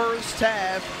that first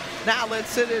half. Now let's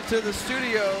send it to the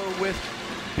studio with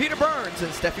Peter Burns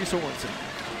and Steffi Sorensen.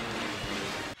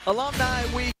 Alumni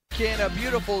Week in a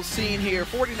beautiful scene here,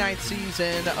 49th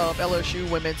season of LSU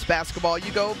women's basketball.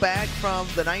 You go back from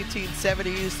the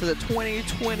 1970s to the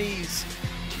 2020s.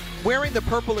 Wearing the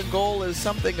purple and gold is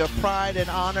something of pride and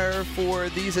honor for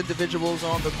these individuals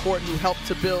on the court who helped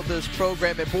to build this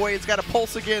program. And boy, it's got a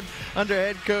pulse again under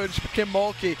head coach Kim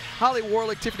Mulkey. Holly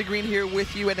Warlick, Tiffany Green here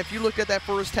with you. And if you looked at that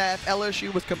first half,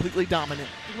 LSU was completely dominant.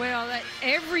 Well,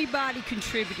 everybody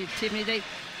contributed, Tiffany.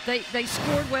 They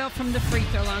scored well from the free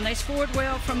throw line. They scored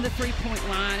well from the three-point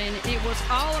line. And it was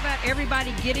all about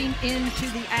everybody getting into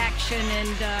the action.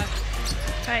 And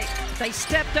they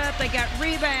stepped up, they got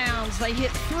rebounds, they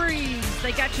hit threes,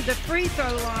 they got to the free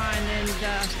throw line, and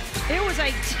it was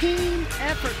a team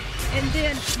effort. And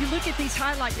then you look at these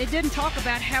highlights, it didn't talk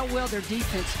about how well their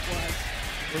defense was.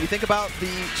 When you think about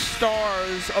the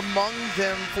stars among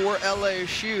them for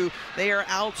LSU, they are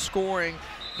outscoring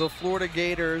the Florida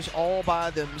Gators all by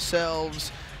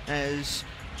themselves as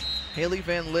Haley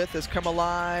Van Lith has come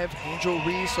alive, Angel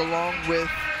Reese along with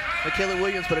Michaela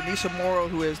Williams, but Anissa Morrow,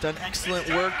 who has done excellent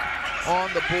work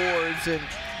on the boards. And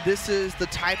this is the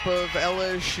type of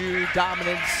LSU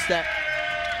dominance that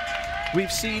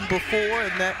we've seen before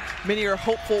and that many are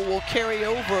hopeful will carry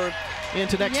over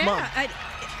into next month.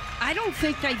 I don't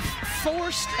think they've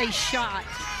forced a shot,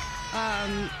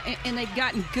 and they've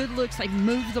gotten good looks. They've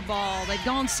moved the ball. They've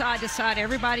gone side to side.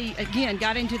 Everybody, again,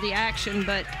 got into the action,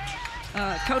 but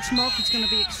Coach Mulkey's going to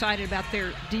be excited about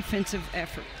their defensive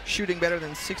effort. Shooting better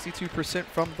than 62%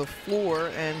 from the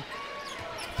floor and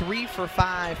 3 for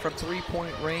 5 from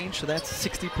three-point range, so that's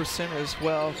 60% as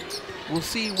well. We'll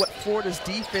see what Florida's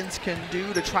defense can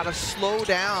do to try to slow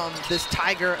down this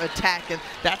Tiger attack, and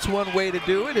that's one way to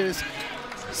do it is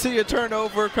see a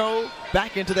turnover go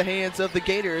back into the hands of the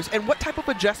Gators. And what type of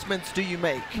adjustments do you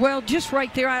make? Well, just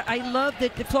right there, I love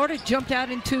that Florida jumped out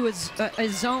into a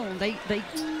zone. They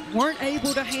weren't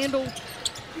able to handle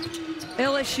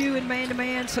LSU in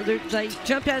man-to-man, so they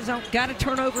jumped out of zone, got a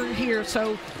turnover here.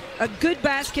 So a good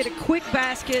basket, a quick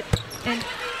basket, and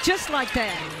just like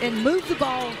that, and moved the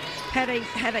ball, had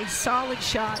a solid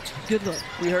shot, good look.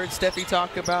 We heard Steffi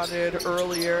talk about it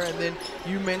earlier, and then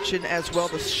you mentioned as well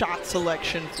the shot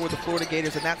selection for the Florida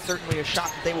Gators, and that's certainly a shot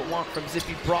that they would want from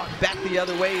Zippy Broughton. Back the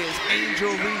other way is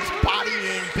Angel Reese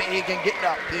bodying big and getting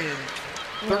up in.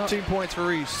 13 points for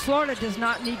Reese. Florida does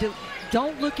not need to,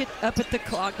 don't look up at the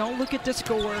clock, don't look at the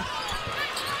score.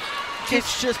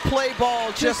 It's just play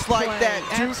ball just like play. that.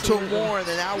 Duke Absolutely. to Warren,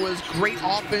 and that was great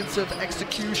offensive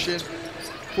execution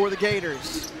for the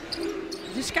Gators.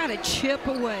 You just got to chip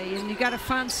away, and you got to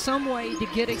find some way to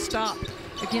get a stop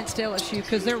against LSU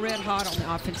because they're red hot on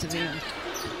the offensive end.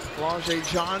 Lajay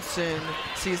Johnson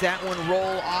sees that one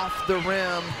roll off the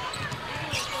rim.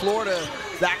 Florida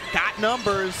that got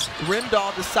numbers.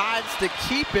 Rimdahl decides to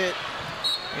keep it,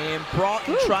 and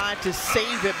Broughton tried to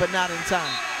save it, but not in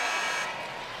time.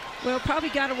 Well, probably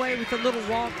got away with a little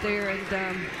walk there, and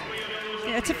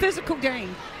yeah, it's a physical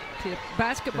game.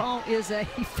 Basketball is a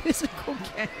physical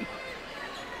game.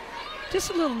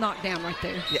 Just a little knockdown right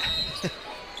there. Yeah.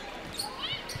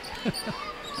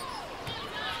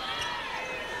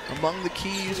 Among the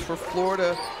keys for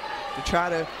Florida to try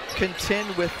to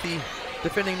contend with the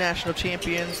defending national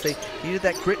champions, they needed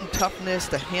that grit and toughness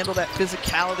to handle that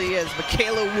physicality as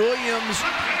Michaela Williams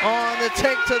on the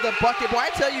take to the bucket. Boy, I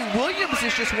tell you, Williams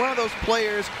is just one of those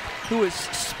players who is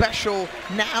special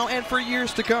now and for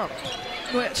years to come.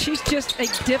 Well, she's just a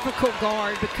difficult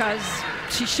guard because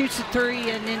she shoots a three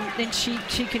and then she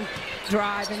can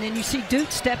drive, and then you see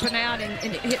Duke stepping out and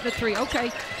hitting the three.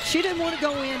 Okay, she didn't want to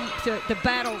go in to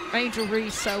battle Angel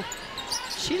Reese, so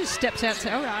she just steps out and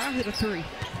says, all right, I'll hit a three.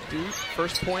 Duke,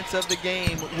 first points of the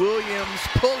game. Williams,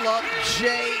 pull up,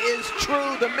 J is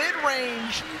true. The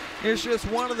mid-range is just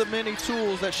one of the many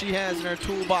tools that she has in her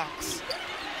toolbox.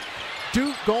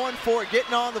 Duke going for it,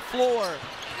 getting on the floor.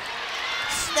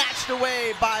 Snatched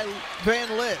away by Van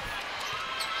Lith.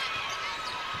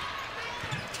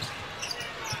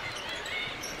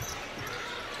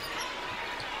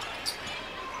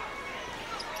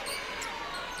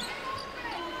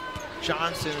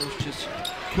 Johnson is just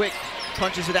quick,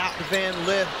 punches it out to Van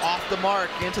Lith, off the mark,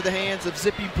 into the hands of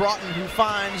Zippy Broughton, who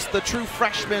finds the true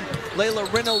freshman,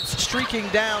 Layla Reynolds, streaking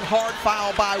down, hard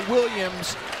foul by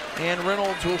Williams, and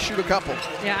Reynolds will shoot a couple.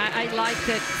 Yeah, I like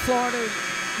that Florida,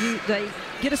 they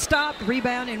get a stop,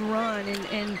 rebound, and run,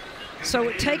 and So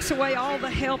it takes away all the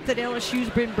help that LSU's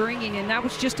been bringing, and that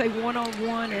was just a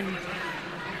one-on-one, and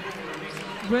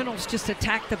Reynolds just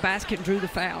attacked the basket and drew the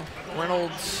foul.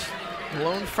 Reynolds,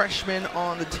 lone freshman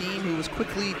on the team, who was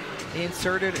quickly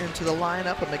inserted into the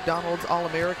lineup, a McDonald's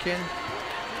All-American.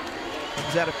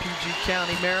 He's out of PG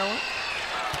County, Maryland.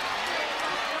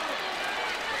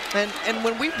 And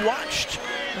when we've watched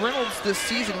Reynolds this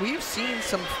season, we've seen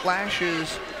some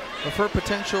flashes of her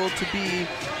potential to be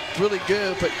really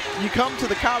good, but you come to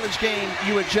the college game,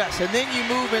 you adjust, and then you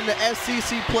move into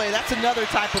SEC play. That's another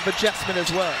type of adjustment as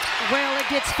well. Well, it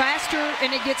gets faster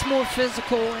and it gets more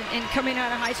physical, and coming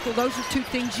out of high school, those are two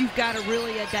things you've got to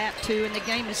really adapt to, and the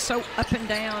game is so up and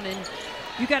down, and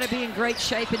you got to be in great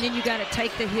shape, and then you got to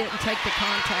take the hit and take the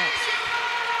contact.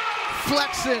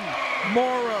 Flexen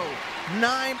Morrow,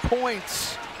 9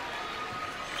 points.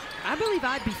 I believe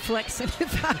I'd be flexing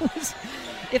if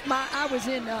I was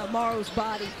in Morrow's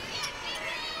body.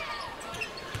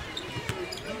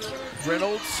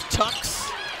 Reynolds tucks,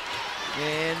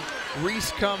 and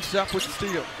Reese comes up with the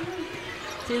steal.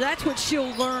 See, that's what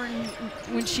she'll learn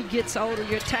when she gets older.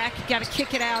 You attack, you got to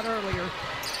kick it out earlier.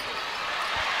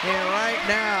 And right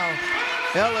now,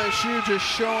 LSU just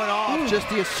showing off just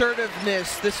the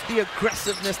assertiveness, the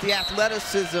aggressiveness, the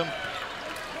athleticism,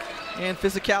 and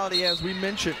physicality, as we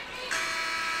mentioned.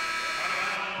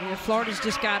 Yeah, Florida's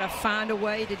just got to find a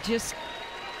way to just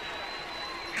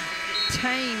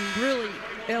tame, really,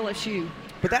 LSU.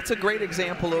 But that's a great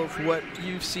example of what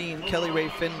you've seen Kelly Rae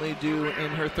Finley do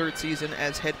in her third season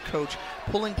as head coach,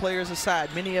 pulling players aside.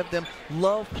 Many of them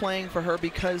love playing for her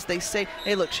because they say,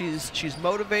 hey, look, she's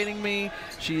motivating me,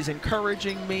 she's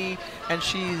encouraging me, and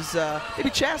she's maybe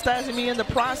chastising me in the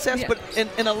process, but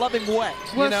in a loving way.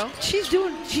 Well, you know?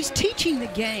 she's teaching the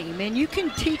game, and you can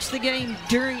teach the game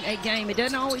during a game. It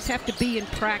doesn't always have to be in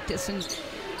practice, and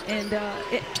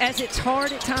as it's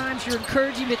hard at times, you're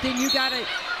encouraging, but then you got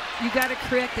to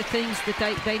correct the things that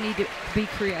they need to be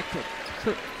corrected.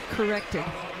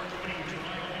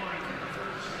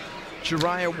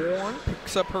 Jariah Warren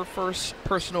picks up her first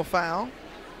personal foul.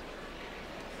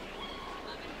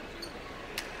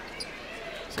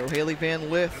 So Haley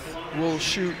Van Lith will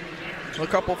shoot a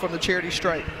couple from the charity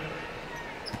stripe.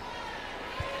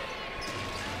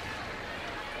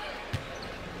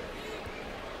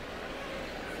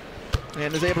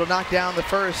 And is able to knock down the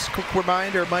first. Quick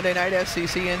reminder, Monday night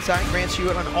SEC Insight grants you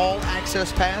an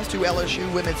all-access pass to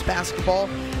LSU women's basketball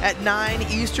at 9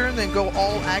 Eastern. Then go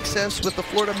all-access with the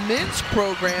Florida men's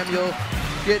program. You'll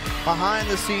get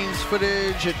behind-the-scenes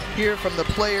footage and hear from the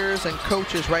players and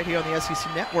coaches right here on the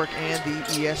SEC Network and the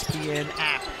ESPN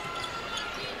app.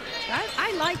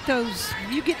 I like those.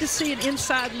 You get to see an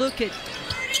inside look at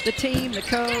the team, the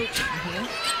coach.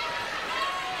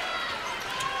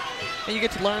 And you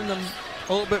get to learn them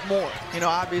a little bit more. You know,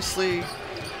 obviously,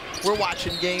 we're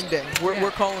watching game day.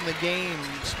 We're calling the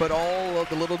games, but all of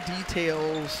the little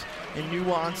details and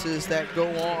nuances that go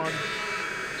on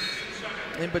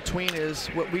in between is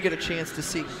what we get a chance to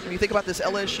see. When you think about this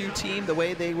LSU team, the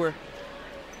way they were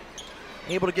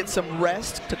able to get some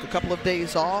rest, took a couple of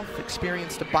days off,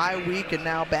 experienced a bye week, and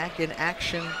now back in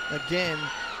action again.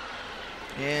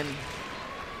 And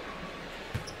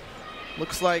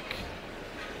looks like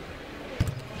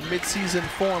mid-season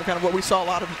form, kind of what we saw a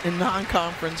lot of in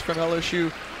non-conference from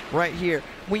LSU right here.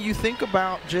 When you think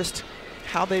about just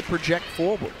how they project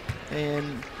forward,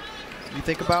 and you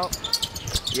think about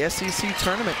the SEC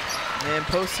tournament and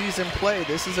postseason play,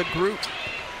 this is a group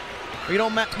you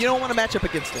don't want to match up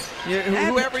against it.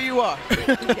 Whoever you are.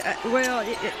 Well,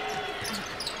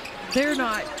 they're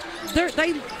not.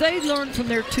 They learned from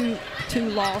their two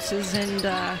losses, and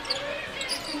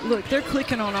look, they're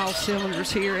clicking on all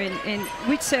cylinders here. And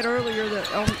we said earlier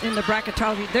that in the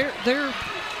bracketology,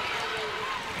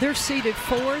 they're seeded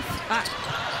fourth.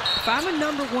 If I'm a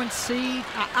 #1 seed,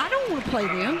 I don't want to play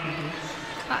them.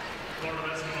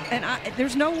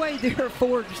 There's no way they're a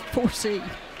four seed.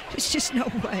 It's just no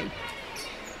way.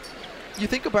 You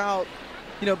think about,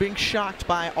 being shocked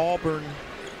by Auburn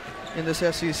in this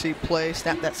SEC play,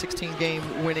 snap that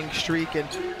 16-game winning streak, and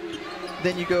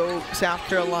then you go South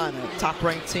Carolina,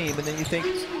 top-ranked team, and then you think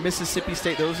Mississippi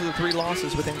State. Those are the 3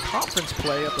 losses within conference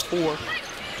play of the 4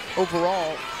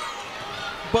 overall.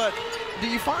 But do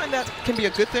you find that can be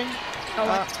a good thing?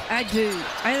 Oh, I do.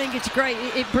 I think it's great.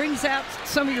 It brings out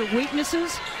some of your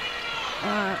weaknesses.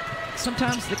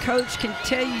 Sometimes the coach can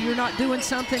tell you you're not doing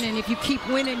something, and if you keep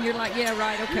winning, you're like, yeah,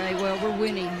 right, okay, well, we're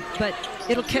winning. But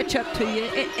it'll catch up to you.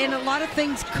 And a lot of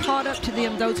things caught up to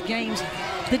them, those games.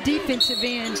 The defensive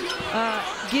end,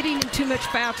 getting in too much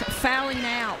fouling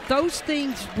out, those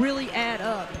things really add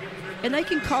up. And they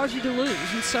can cause you to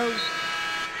lose. And so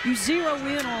you zero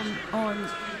in on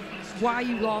why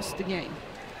you lost the game.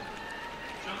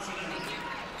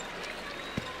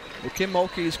 Well, Kim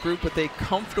Mulkey's group with a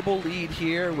comfortable lead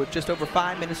here with just over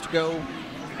 5 minutes to go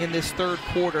in this third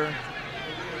quarter.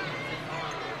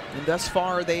 And thus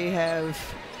far, they have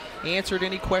answered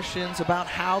any questions about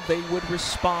how they would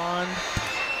respond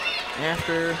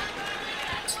after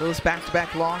those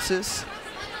back-to-back losses.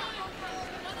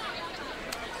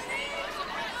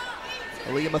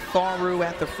 Aaliyah Matharu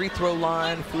at the free throw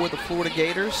line for the Florida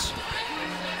Gators.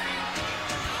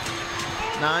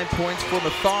 9 points for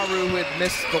Matharu, who had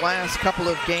missed the last couple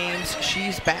of games.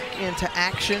 She's back into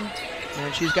action,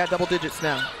 and she's got double digits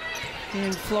now.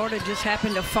 And Florida just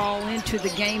happened to fall into the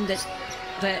game that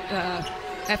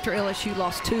after LSU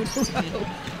lost 2 in a row.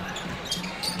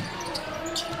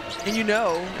 And you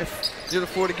know, if you're the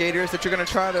Florida Gators, that you're going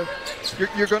to try to,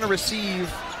 you're going to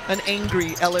receive an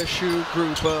angry LSU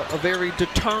group, a very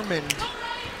determined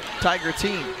Tiger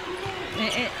team.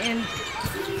 And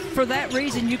for that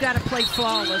reason, you got to play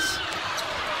flawless.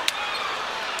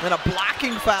 And a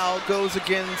blocking foul goes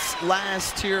against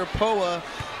Last Tirapoa.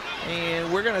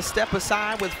 And we're going to step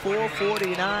aside with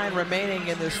 4:49 remaining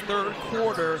in this third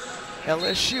quarter.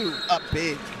 LSU up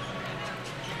big.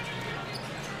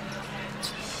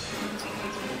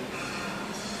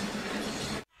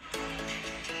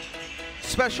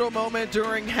 Special moment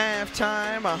during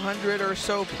halftime. 100 or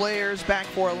so players back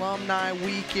for Alumni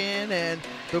Weekend, and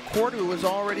the court who was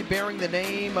already bearing the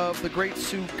name of the great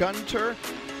Sue Gunter.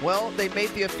 Well, they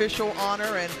made the official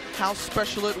honor, and how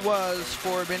special it was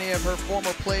for many of her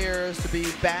former players to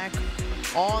be back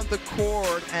on the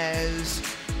court as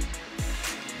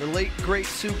the late great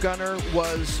Sue Gunter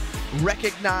was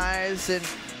recognized. And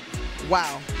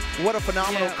wow, what a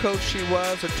phenomenal coach she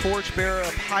was, a torchbearer,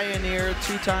 a pioneer,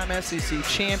 two-time SEC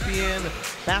champion,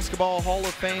 basketball Hall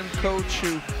of Fame coach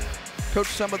who coached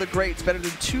some of the greats, better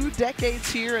than 2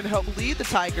 decades here, and helped lead the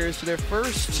Tigers to their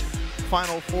first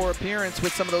Final Four appearance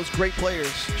with some of those great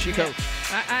players she coached.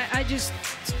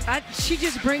 She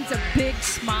just brings a big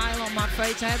smile on my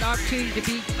face. I had the opportunity to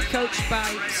be coached by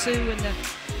Sue in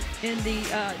the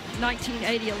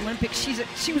 1980 Olympics.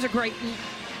 She was a great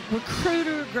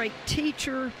recruiter, great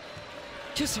teacher,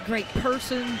 just a great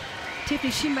person.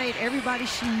 Tiffany, she made everybody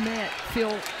she met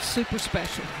feel super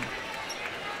special.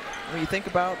 When you think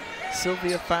about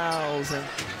Sylvia Fowles and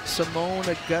Simone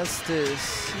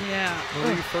Augustus,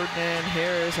 Marie Ferdinand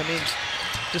Harris, I mean,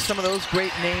 just some of those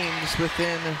great names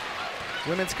within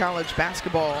women's college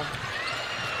basketball.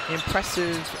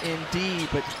 Impressive indeed,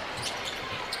 but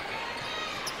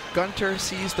Gunter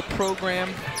sees the program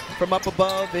from up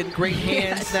above in great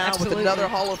hands now with another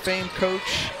Hall of Fame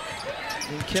coach,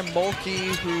 and Kim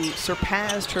Mulkey, who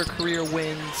surpassed her career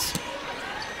wins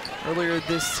earlier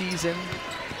this season.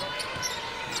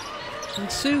 And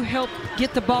Sue helped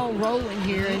get the ball rolling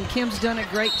here, and Kim's done a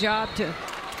great job to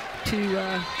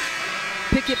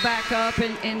pick it back up.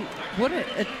 And what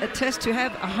a test to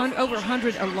have over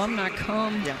 100 alumni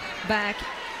come back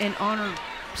and honor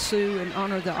Sue and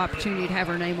honor the opportunity to have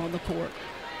her name on the court.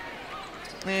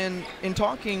 And in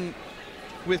talking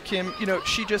with Kim, you know,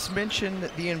 she just mentioned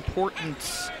the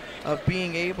importance of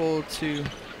being able to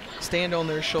stand on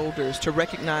their shoulders, to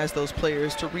recognize those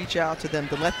players, to reach out to them,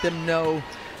 to let them know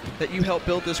that you helped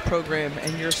build this program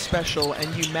and you're special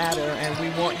and you matter and we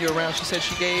want you around. She said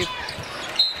she gave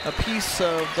a piece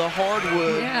of the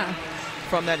hardwood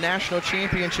from that national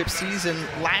championship season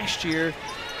last year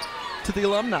to the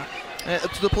alumni,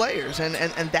 to the players, and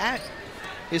that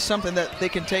is something that they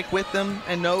can take with them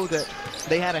and know that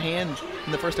they had a hand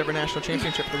in the first ever national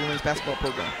championship for the women's basketball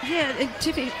program. Yeah,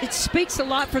 it speaks a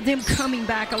lot for them coming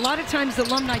back. A lot of times the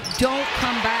alumni don't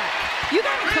come back. You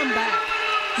got to come back.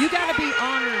 You got to be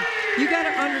honored. You got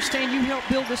to understand you helped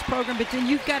build this program, but then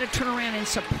you've got to turn around and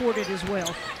support it as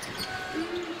well.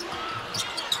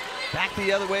 Back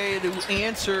the other way to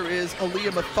answer is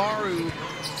Aaliyah Matharu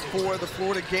for the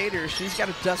Florida Gators. She's got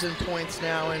 12 points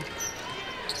now, and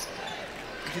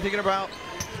if you're thinking about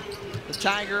the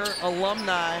Tiger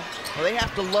alumni, well, they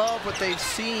have to love what they've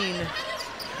seen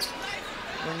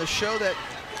in the show that's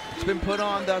been put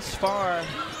on thus far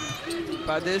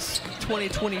by this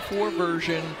 2024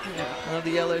 version of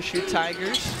the LSU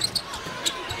Tigers.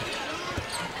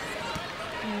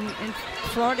 And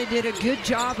Florida did a good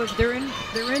job of they're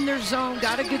in their zone,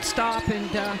 got a good stop, and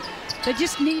they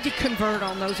just need to convert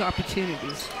on those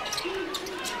opportunities.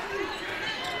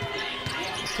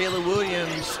 Kayla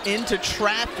Williams into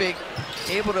traffic,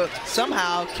 able to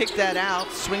somehow kick that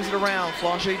out, swings it around.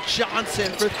 Flau'jae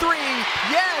Johnson for 3,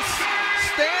 yes!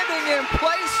 Standing in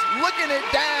place, looking it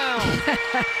down.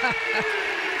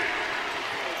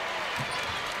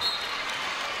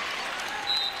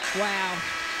 Wow.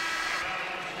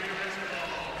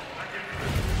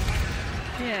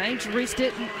 Yeah, Angel Reese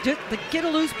didn't, just the get a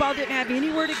loose ball, didn't have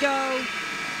anywhere to go.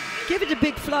 Give it to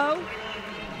Big Flo.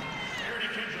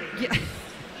 Yeah.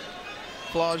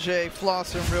 Flau'jae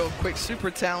flossing real quick,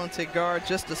 super talented guard,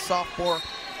 just a sophomore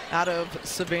out of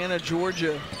Savannah,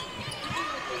 Georgia.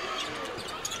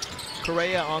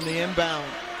 Correa on the inbound.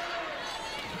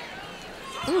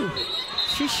 Ooh,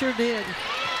 she sure did.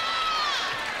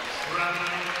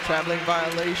 Traveling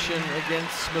violation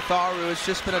against Matharu. It's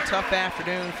just been a tough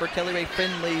afternoon for Kelly Rae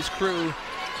Finley's crew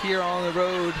here on the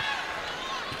road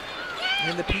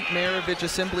in the Pete Maravich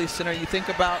Assembly Center. You think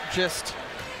about just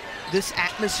this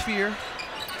atmosphere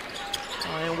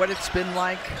and what it's been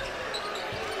like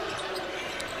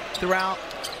throughout,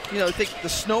 you know, I think the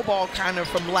snowball kind of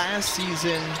from last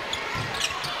season,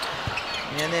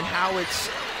 and then how it's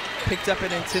picked up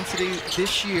in intensity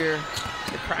this year.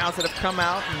 The crowds that have come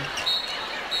out and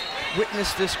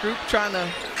witnessed this group trying to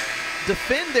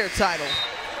defend their title.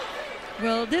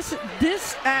 Well, this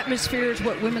atmosphere is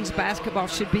what women's basketball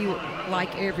should be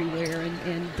like everywhere,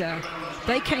 and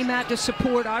they came out to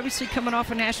support, obviously coming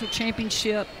off a national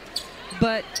championship,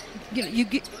 but you know,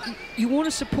 you want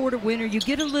to support a winner. You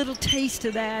get a little taste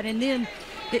of that, and then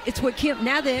it's what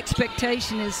now the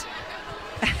expectation is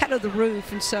out of the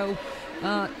roof, and so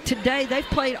today they've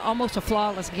played almost a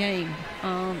flawless game.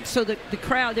 So the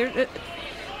crowd,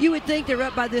 you would think they're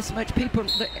up by this much people.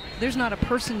 There's not a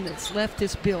person that's left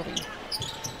this building.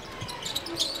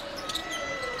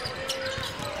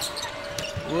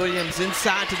 Williams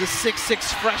inside to the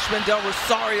 6'6" freshman. Del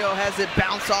Rosario has it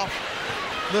bounce off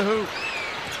the hoop.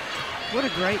 What a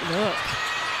great look.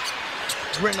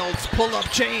 Reynolds pull-up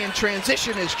J in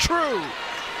transition is true.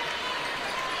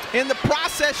 In the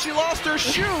process, she lost her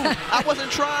shoe. I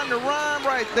wasn't trying to rhyme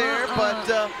right there,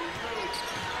 but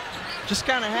just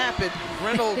kind of happened.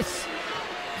 Reynolds.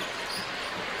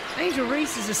 Angel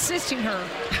Reese is assisting her.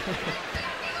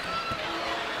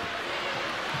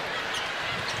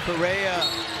 Correa.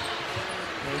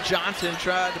 And Johnson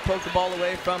tried to poke the ball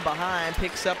away from behind,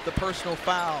 picks up the personal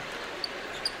foul.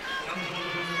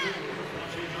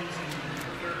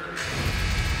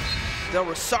 Del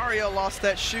Rosario lost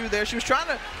that shoe there. She was trying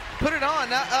to put it on.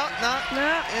 No.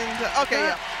 And okay,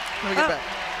 yeah. Let me get back.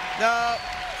 No,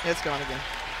 it's gone again.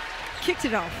 Kicked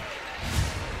it off.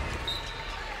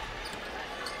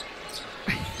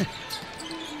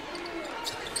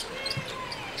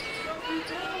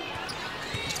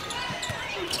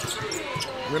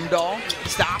 Rimdahl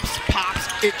stops,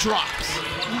 pops, it drops.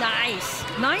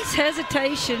 Nice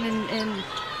hesitation and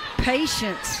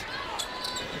patience.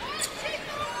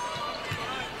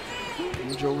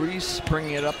 Angel Reese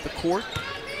bringing it up the court.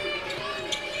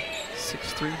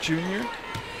 6'3" junior.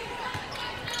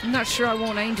 I'm not sure I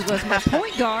want Angel as my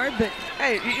point guard, but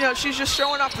hey, you know, she's just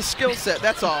showing off the skill set,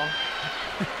 that's all.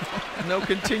 No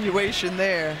continuation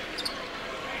there.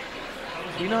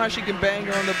 You know how she can bang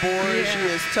on the board. Yeah. She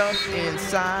is tough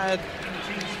inside.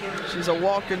 She's a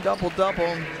walking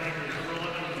double-double.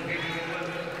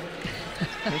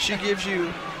 And she gives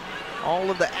you all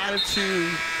of the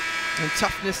attitude and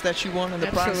toughness that you want in the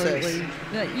absolutely.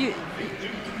 process.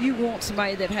 You want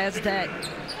somebody that has that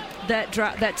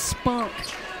drive, that spunk.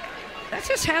 That's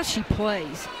just how she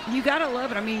plays. You got to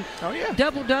love it. I mean, oh, yeah.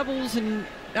 Double-doubles, and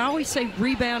I always say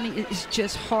rebounding is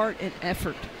just heart and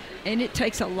effort. And it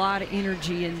takes a lot of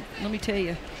energy, and let me tell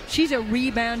you, she's a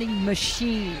rebounding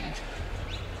machine.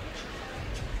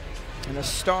 And a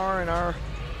star in our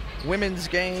women's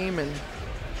game, and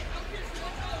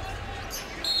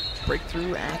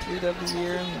breakthrough athlete of the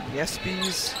year. And the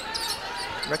ESPY's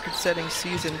record-setting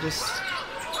season just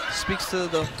speaks to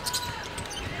the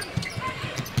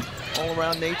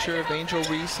all-around nature of Angel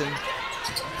Reese and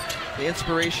the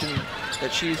inspiration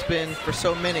that she's been for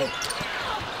so many.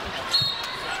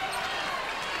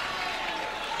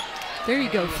 There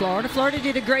you go, Florida. Florida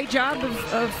did a great job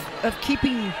of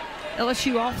keeping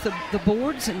LSU off the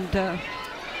boards, and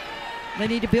they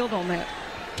need to build on that.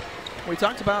 We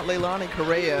talked about Leilani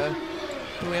Correa,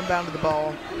 who inbounded the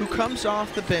ball, who comes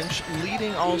off the bench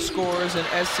leading all scorers in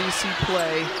SEC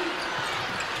play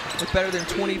with better than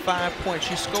 25 points.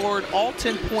 She scored all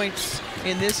 10 points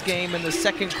in this game in the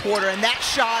second quarter, and that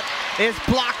shot is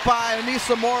blocked by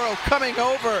Anissa Morrow, coming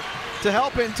over to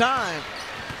help in time.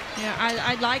 Yeah,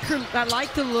 I like her. I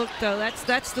like the look, though.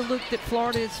 That's the look that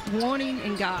Florida is wanting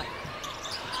and got.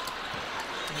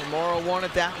 And Morrow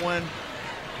wanted that one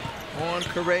on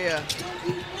Correa.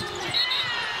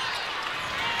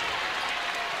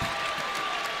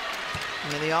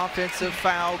 And the offensive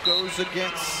foul goes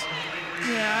against.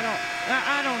 Yeah,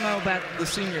 I don't know about the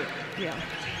senior. Yeah,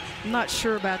 I'm not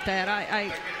sure about that.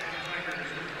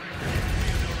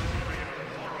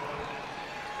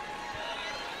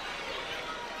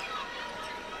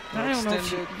 I don't know if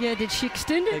did she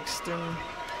extend it? Extend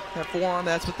that forearm.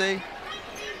 That's what they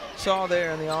saw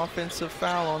there in the offensive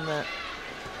foul on that.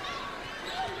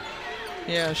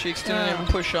 Yeah, she extended it and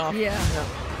push off. Yeah.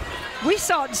 We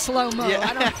saw it in slow-mo.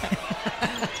 Yeah.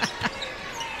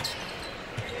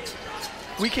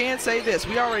 We can say this.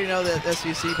 We already know that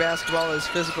SEC basketball is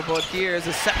physical, but here is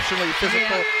exceptionally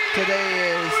physical.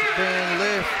 Today is Van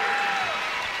Lith.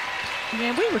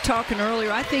 Yeah, we were talking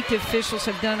earlier. I think the officials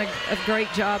have done a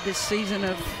great job this season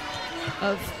of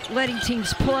letting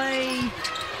teams play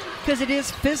because it is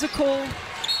physical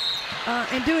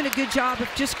and doing a good job of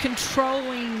just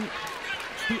controlling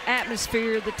the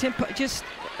atmosphere, the tempo, just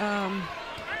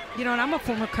you know, and I'm a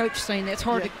former coach saying that's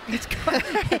hard to it's hard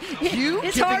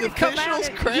to come out.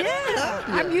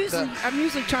 Yeah, I'm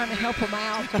usually trying to help them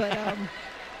out, but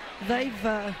they've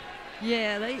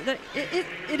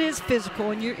it is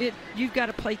physical, and you've got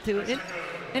to play through it.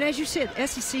 And as you said,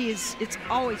 SEC it's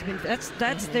always been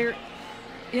that's their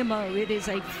MO. It is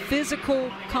a physical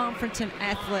conference and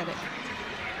athletic.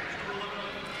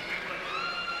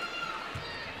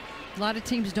 A lot of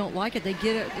teams don't like it. They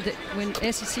get it when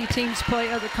SEC teams play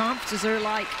other conferences. They're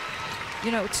like,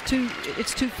 you know, it's too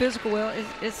physical. Well,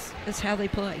 it's how they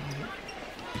play.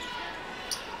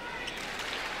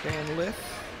 Van Lith,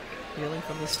 hailing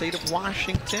from the state of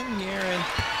Washington here, and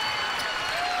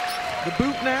the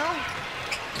boot now.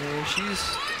 And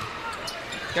she's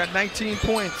got 19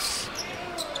 points.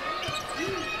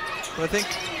 But I think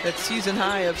that season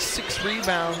high of 6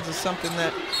 rebounds is something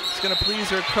that is going to please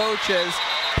her coach as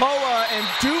Poa and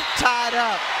Duke tied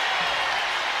up.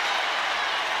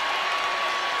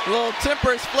 A little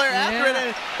temperance flare after it,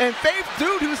 and Faith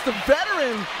Dude, who's the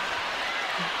veteran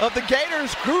of the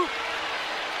Gators group,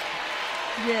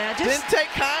 didn't take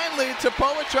kindly to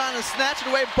Poa trying to snatch it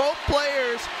away. Both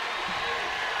players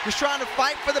just trying to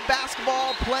fight for the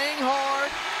basketball, playing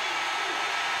hard.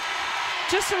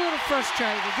 Just a little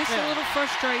frustrated, a little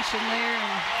frustration there.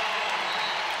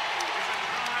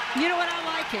 And you know what, I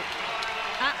like it.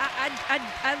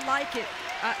 I like it.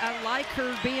 I like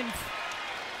her being.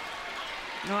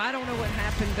 No, I don't know what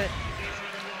happened, but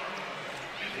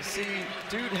you see,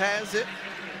 Dude has it,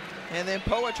 and then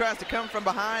Poa tries to come from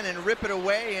behind and rip it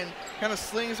away, and kind of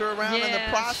slings her around in the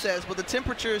process. But the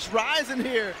temperature is rising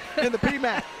here in the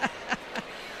PMAC.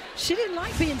 She didn't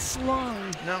like being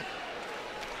slung. No.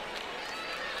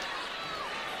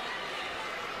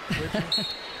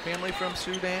 Family from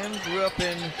Sudan, grew up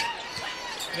in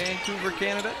Vancouver,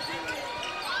 Canada.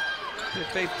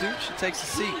 Faith Duke, she takes a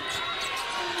seat.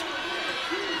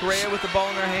 Correa with the ball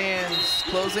in her hands,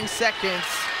 closing seconds,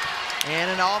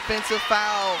 and an offensive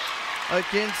foul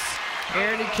against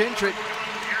Erin Kendrick.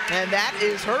 And that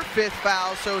is her 5th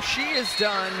foul, so she is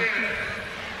done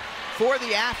for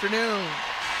the afternoon.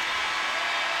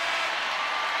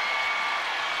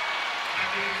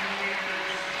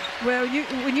 Well,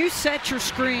 when you set your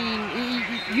screen,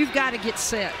 you've got to get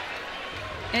set.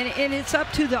 And it's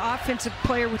up to the offensive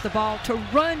player with the ball to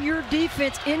run your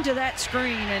defense into that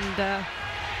screen. And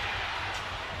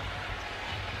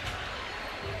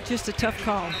just a tough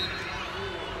call.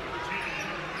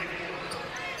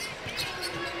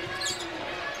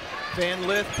 Van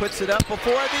Lith puts it up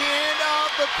before the end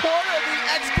of the quarter.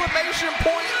 The exclamation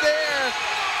point there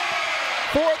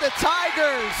for the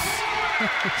Tigers.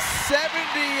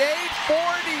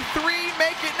 78-43,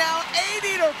 make it now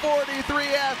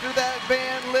 80-43 after that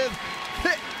Van Lith.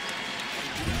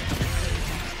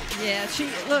 Yeah,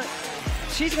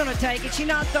 she's going to take it. She's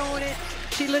not throwing it.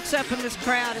 She looks up in this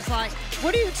crowd. It's like,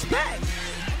 what do you expect?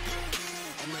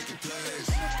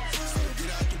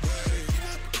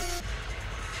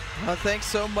 Well, thanks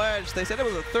so much. They said it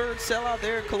was a 3rd sellout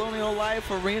there at Colonial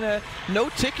Life Arena. No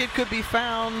ticket could be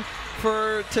found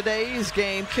for today's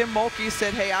game. Kim Mulkey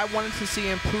said, hey, I wanted to see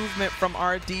improvement from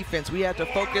our defense. We had to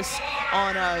focus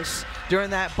on us during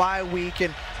that bye week.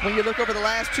 And when you look over the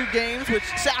last 2 games, which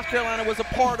South Carolina was a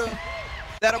part of,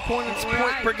 that opponent's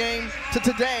point per game to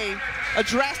today, a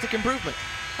drastic improvement.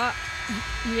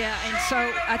 Yeah, and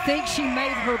so I think she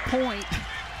made her point.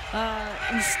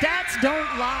 And stats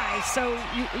don't lie, so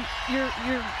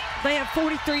they have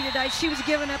 43 today. She was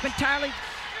giving up entirely.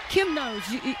 Kim knows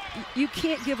you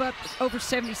can't give up over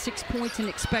 76 points and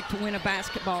expect to win a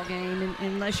basketball game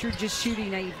unless you're just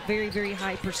shooting a very, very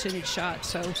high percentage shot.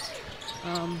 So,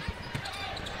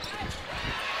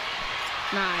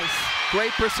 nice.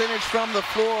 Great percentage from the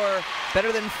floor,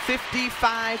 better than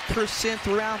 55%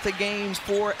 throughout the game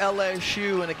for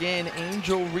LSU. And again,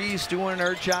 Angel Reese doing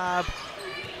her job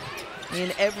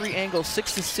in every angle.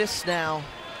 6 assists now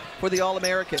for the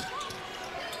All-American.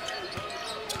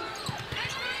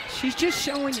 She's just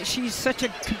showing that she's such a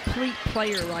complete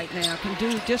player right now, can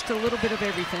do just a little bit of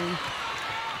everything.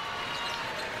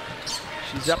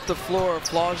 She's up the floor.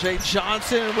 Flau'jae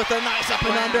Johnson with a nice up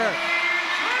and under.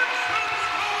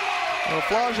 Well,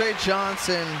 Flau'jae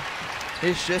Johnson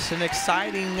is just an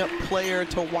exciting player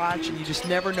to watch, and you just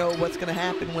never know what's going to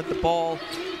happen with the ball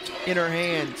in her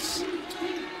hands.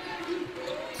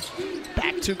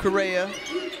 Back to Correa.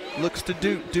 Looks to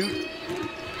Duke. Duke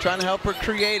trying to help her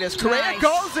create as Correa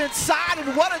goes inside,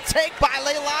 and what a take by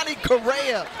Leilani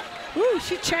Correa. Ooh,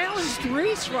 she challenged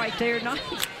Reese right there.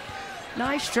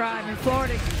 Nice drive. And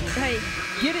Florida, hey,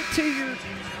 get it to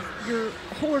your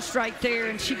horse right there.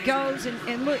 And she goes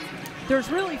and look, there's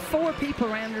really 4 people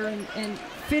around her and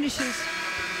finishes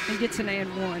and gets an and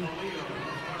one.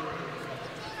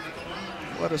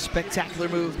 What a spectacular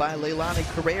move by Leilani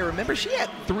Correa. Remember, she had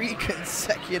 3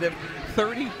 consecutive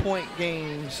 30-point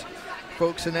games,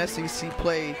 folks, in SEC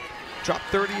play. Dropped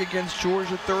 30 against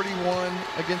Georgia, 31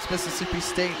 against Mississippi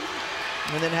State,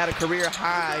 and then had a career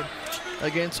high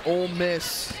against Ole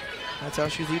Miss. That's how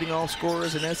she's leading all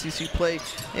scorers in SEC play.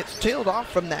 It's tailed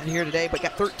off from that here today, but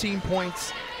got 13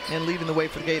 points and leading the way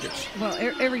for the Gators. Well,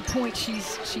 every point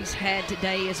she's had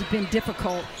today has been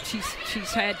difficult.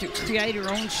 She's had to create her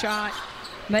own shot,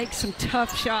 make some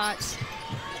tough shots.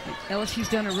 LSU's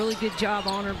done a really good job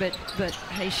on her, but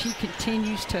hey, she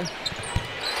continues to.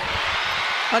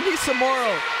 Anissa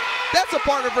Morrow, that's a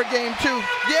part of her game too.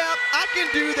 Yeah, I can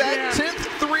do that. Yeah.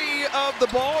 10th 3 of the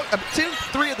ball,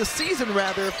 10th 3 of the season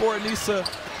rather for Anissa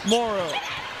Morrow.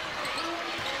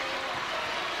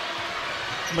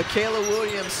 Michaela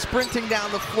Williams sprinting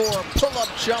down the floor, pull-up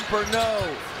jumper,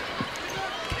 no.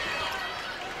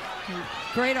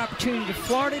 Great opportunity to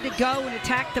Florida to go and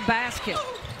attack the basket.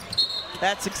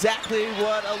 That's exactly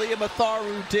what Aaliyah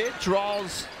Matharu did,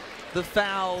 draws the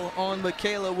foul on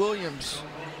Michaela Williams.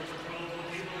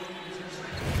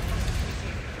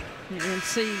 And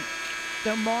see,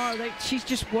 Delmar, she's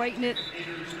just waiting it,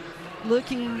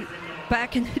 looking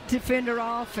back in the defender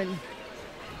off, and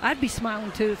I'd be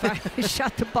smiling too if I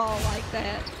shot the ball like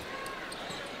that.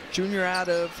 Junior out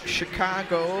of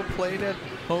Chicago, played at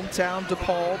hometown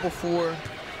DePaul before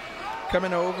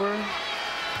coming over.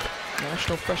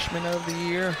 National Freshman of the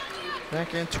Year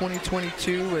back in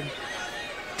 2022. And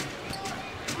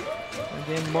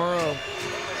again, Morrow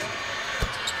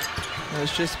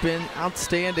has just been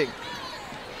outstanding.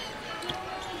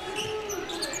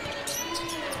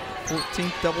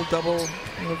 14th double-double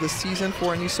of the season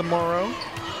for Anissa Morrow.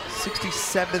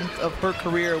 67th of her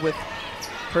career with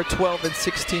her 12 and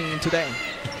 16 today.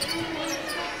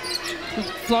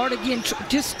 Florida again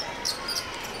just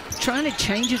trying to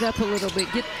change it up a little bit,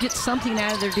 get something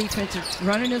out of their defense. They're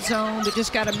running a zone, but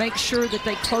just got to make sure that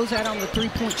they close out on the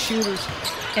 3-point shooters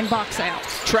and box out.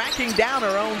 Tracking down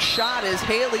her own shot is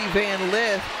Haley Van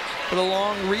Lith for the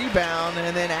long rebound,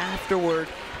 and then afterward,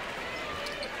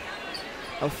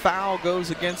 a foul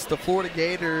goes against the Florida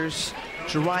Gators.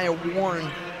 Jariah Warren,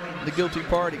 the guilty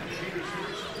party.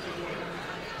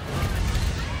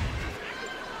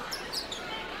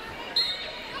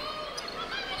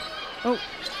 Oh,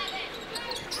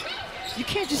 you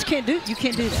can't do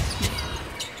that.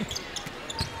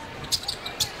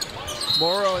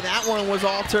 Morrow, and that one was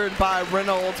altered by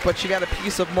Reynolds, but she got a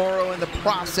piece of Morrow in the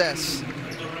process.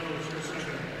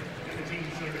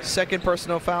 Second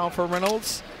personal foul for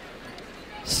Reynolds.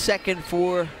 Second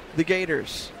for the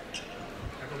Gators.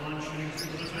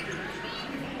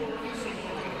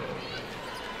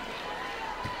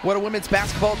 What a women's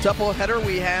basketball doubleheader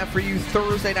we have for you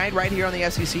Thursday night right here on the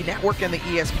SEC Network and the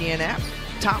ESPN app.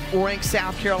 Top-ranked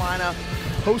South Carolina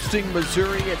hosting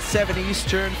Missouri at 7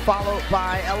 Eastern, followed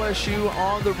by LSU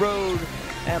on the road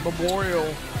at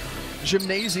Memorial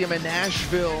Gymnasium in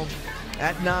Nashville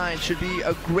at 9. Should be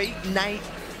a great night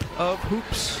of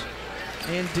hoops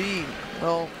indeed.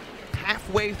 Well,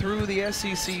 halfway through the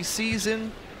SEC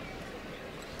season,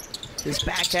 this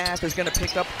back half is going to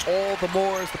pick up all the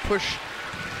more as the push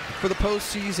for the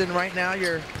postseason. Right now,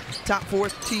 your top 4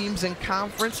 teams in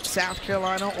conference: South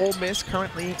Carolina, Ole Miss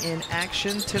currently in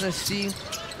action, Tennessee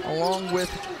along with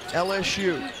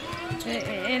LSU.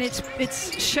 And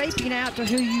it's shaping out to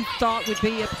who you thought would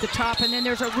be up at the top, and then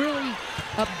there's a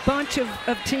bunch of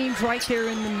teams right there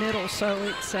in the middle.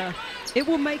 So it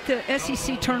will make the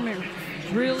SEC tournament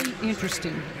really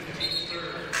interesting.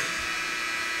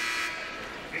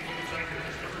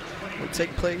 Will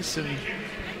take place in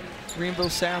Greenville,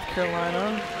 South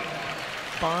Carolina,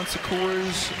 Bon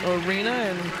Secours Arena.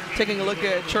 And taking a look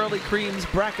at Charlie Cream's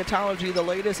bracketology, the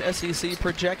latest SEC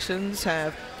projections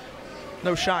have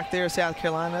no shock there. South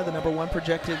Carolina, the #1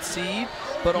 projected seed,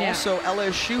 but also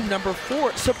LSU,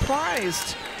 #4.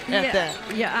 Surprised at that.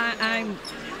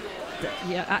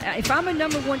 If I'm a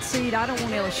number 1 seed, I don't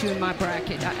want LSU in my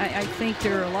bracket. I think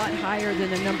they're a lot higher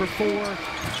than a number 4.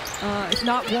 If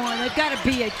not 1, they've got to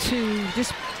be a 2.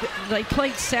 Just they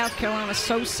played South Carolina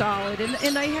so solid,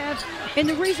 and they have. And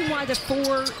the reason why the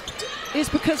 4 is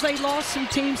because they lost some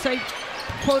teams they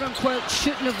quote unquote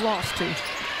shouldn't have lost to.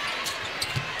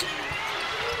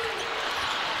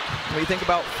 When you think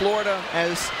about Florida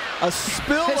as a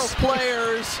spill of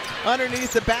players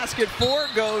underneath the basket 4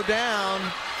 go down.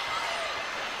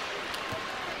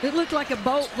 It looked like a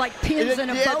boat, like pins in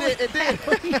a boat. It did.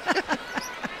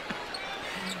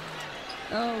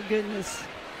 Oh, goodness.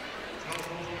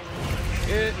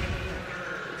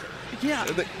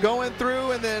 Going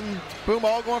through and then, boom,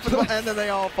 all going for the ball, and then they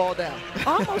all fall down.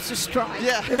 Almost a strike.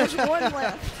 Yeah. There was 1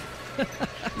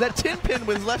 left. That 10 pin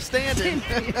was left standing.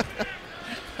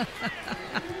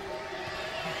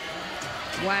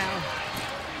 Wow.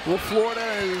 Well, Florida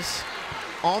is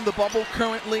on the bubble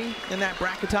currently in that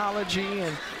bracketology,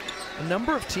 and a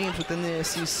number of teams within the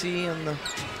SEC and the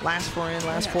last 4 in,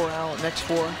 last 4 out, next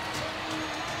 4.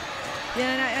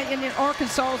 Yeah, and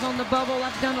Arkansas is on the bubble.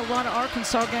 I've done a lot of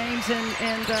Arkansas games,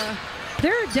 and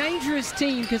they're a dangerous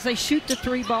team because they shoot the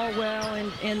 3 ball well,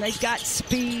 and they've got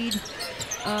speed.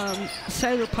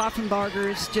 Sailor Poffenbarger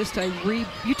is just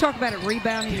you talk about a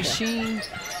rebounding machine.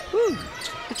 Whew,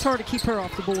 it's hard to keep her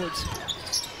off the boards.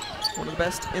 One of the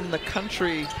best in the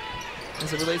country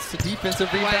as it relates to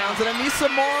defensive rebounds. And Anissa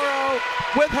Morrow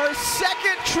with her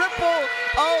 2nd triple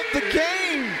of the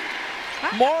game.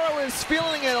 Morrow is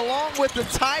feeling it along with the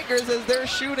Tigers as they're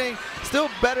shooting still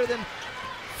better than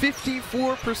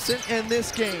 54% in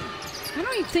this game. I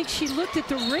don't even think she looked at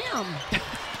the rim.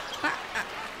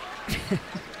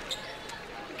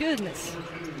 Goodness.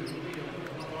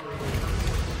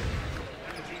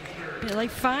 Yeah, they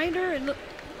find her and look.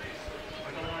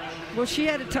 Well, she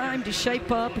had a time to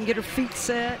shape up and get her feet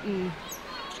set, and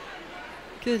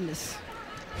goodness.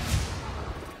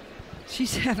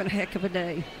 She's having a heck of a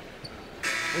day.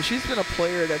 Well, she's been a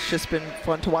player that's just been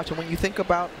fun to watch. And when you think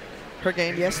about her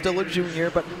game, yes, still a junior,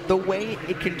 but the way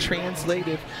it can translate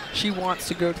if she wants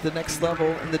to go to the next level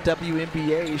in the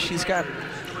WNBA, she's got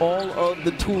all of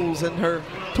the tools in her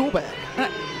tool bag.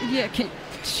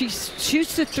 She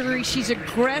shoots the 3. She's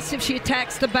aggressive. She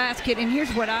attacks the basket. And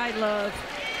here's what I love,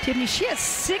 Tiffany. She has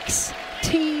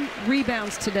 16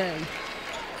 rebounds today.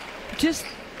 Just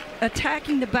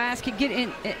attacking the basket, get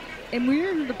in. And when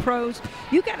you're in the pros,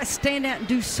 you got to stand out and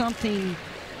do something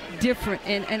different.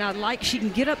 And I like she can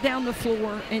get up down the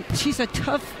floor, and she's a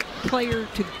tough player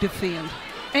to defend.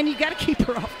 And you got to keep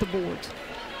her off the boards.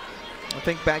 I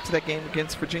think back to that game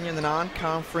against Virginia in the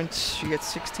non-conference. She had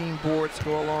 16 boards to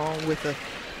go along with a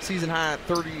season high at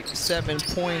 37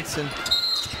 points. And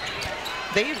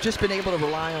they've just been able to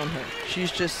rely on her.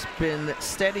 She's just been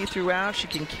steady throughout. She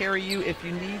can carry you if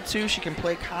you need to. She can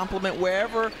play complement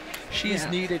wherever she's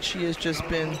needed. She has just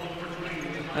been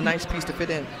a nice piece to fit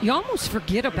in. You almost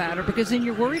forget about her because then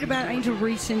you're worried about Angel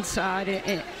Reese inside,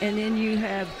 and then you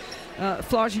have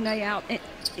Flaugenet out, and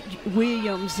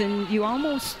Williams, and you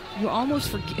almost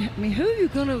forget. I mean, who are you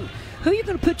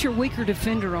gonna put your weaker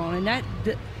defender on?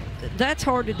 And that's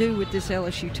hard to do with this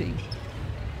LSU team.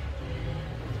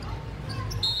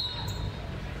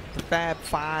 The Fab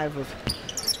 5 of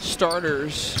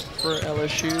starters for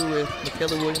LSU with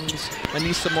Michaela Williams,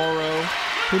 Anissa Morrow,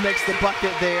 who makes the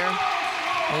bucket there,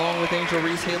 along with Angel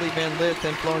Reese, Haley Van Lith,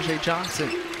 and Flaugenet Johnson.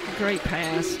 Great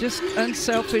pass, just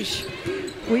unselfish.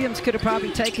 Williams could have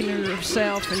probably taken her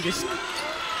herself, and just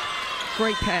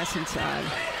great pass inside.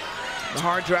 The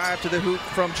hard drive to the hoop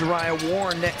from Jariah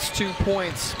Warren, next 2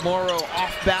 points. Morrow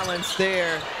off balance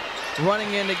there,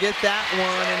 running in to get that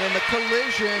one, and in the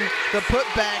collision, the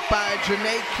putback by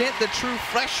Janae Kent, the true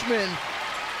freshman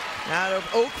out of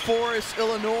Oak Forest,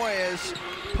 Illinois, as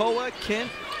Poa, Kent,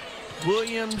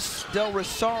 Williams, Del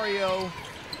Rosario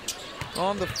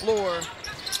on the floor.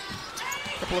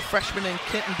 A couple of freshmen in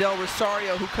Kent and Del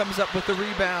Rosario who comes up with the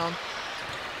rebound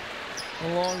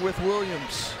along with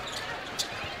Williams.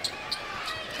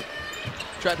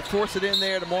 Tried to force it in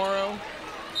there tomorrow.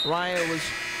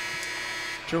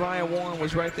 Jariah Warren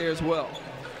was right there as well.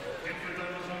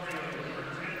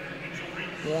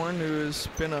 Warren, who has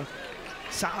been a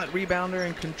solid rebounder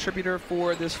and contributor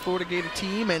for this Florida Gator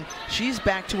team, and she's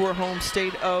back to her home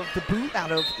state of the boot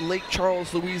out of Lake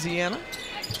Charles, Louisiana.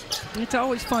 It's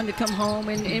always fun to come home,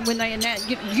 and when they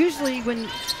usually when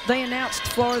they announced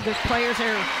Florida, the players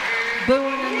are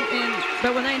booing,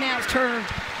 but when they announced her,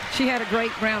 she had a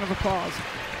great round of applause.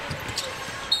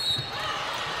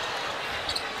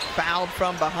 Fouled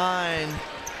from behind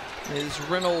is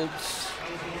Reynolds,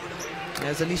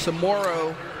 as Anissa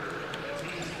Morrow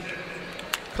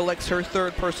collects her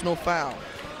third personal foul.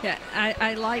 Yeah,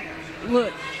 I like,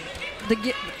 look,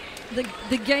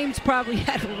 the game's probably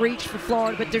had a reach for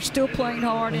Florida, but they're still playing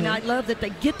hard, and I love that they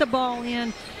get the ball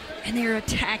in and they're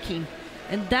attacking.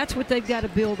 And that's what they've got to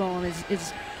build on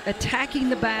is attacking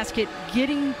the basket,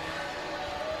 getting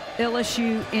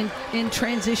LSU in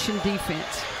transition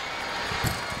defense.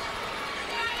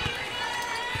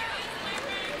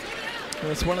 And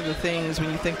it's one of the things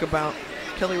when you think about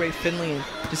Kelly Rae Finley, and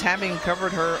just having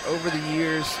covered her over the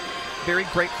years, very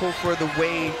grateful for the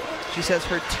way she says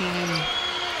her team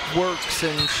works,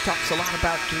 and she talks a lot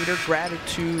about Gator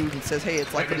gratitude and says, hey,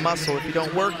 it's like a muscle. If you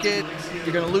don't work it,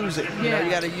 you're going to lose it. You know, you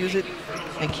got to use it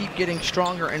and keep getting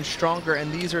stronger and stronger.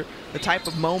 And these are the type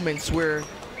of moments where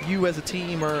you as a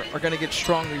team are going to get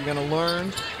stronger. You're going to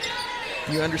learn.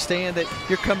 You understand that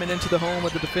you're coming into the home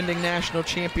of the defending national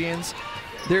champions.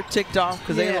 They're ticked off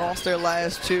because they lost their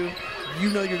last two. You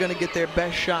know you're going to get their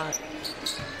best shot.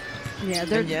 Yeah,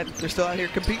 and yet they're still out here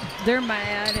competing. They're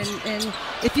mad, and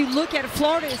if you look at it,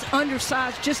 Florida is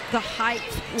undersized just the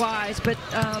height-wise, but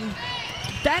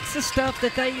that's the stuff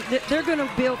that they're going to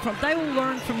build from. They will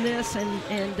learn from this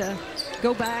and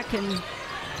go back, and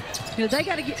you know they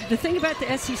got to get. The thing about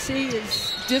the SEC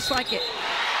is just like at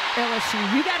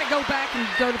LSU, you got to go back and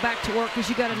go back to work because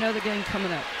you got another game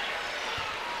coming up.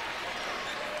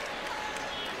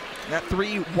 That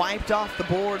three wiped off the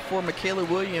board for Michaela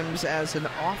Williams as an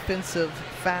offensive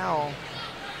foul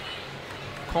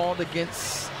called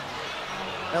against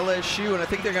LSU, and I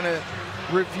think they're going to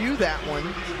review that one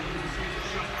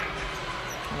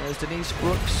as Denise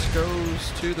Brooks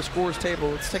goes to the scores table.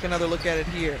 Let's take another look at it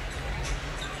here.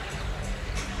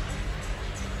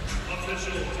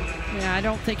 Yeah, I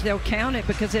don't think they'll count it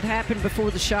because it happened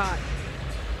before the shot.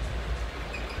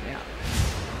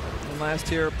 Last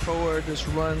here, Poa just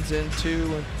runs into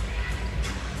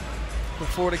the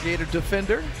Florida Gator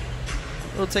defender.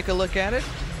 We'll take a look at it.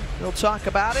 We'll talk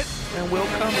about it, and we'll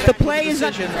come back to the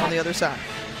decision on the other side.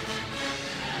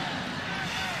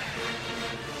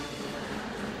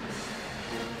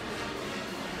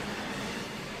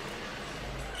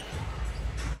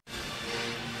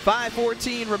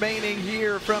 .5:14 remaining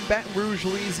here from Baton Rouge,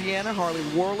 Louisiana. Harley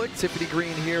Warlick, Tiffany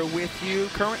Green here with you.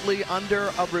 Currently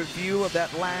under a review of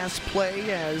that last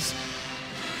play as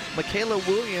Michaela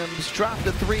Williams dropped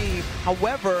a three.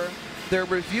 However, they're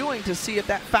reviewing to see if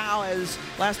that foul, as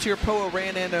last year Poa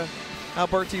ran into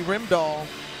Alberti Rimdahl,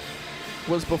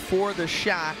 was before the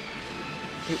shot.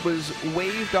 It was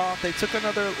waved off. They took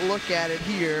another look at it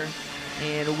here,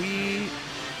 and we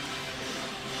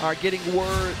are getting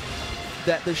word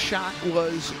that the shot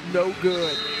was no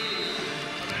good.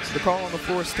 So the call on the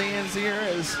floor stands here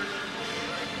as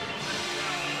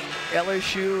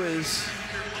LSU has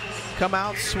come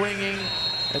out swinging,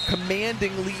 a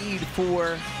commanding lead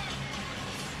for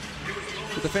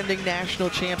the defending national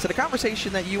champs. And a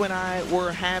conversation that you and I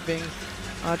were having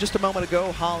just a moment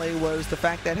ago, Holly, was the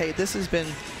fact that, hey, this has been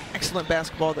excellent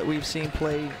basketball that we've seen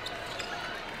played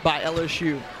by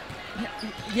LSU.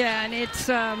 Yeah, and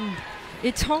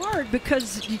it's hard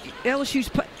because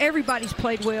everybody's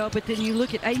played well, but then you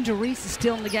look at Angel Reese is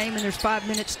still in the game and there's 5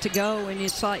 minutes to go, and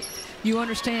it's like you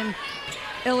understand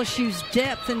LSU's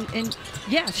depth, and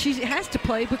yeah, she has to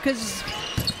play because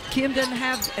Kim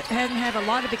hasn't had a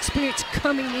lot of experience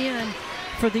coming in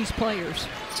for these players.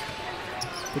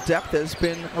 The depth has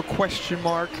been a question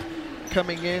mark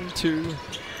coming into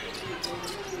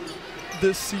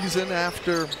this season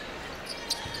after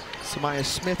Samaya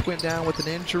Smith went down with an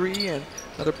injury, and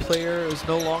another player is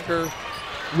no longer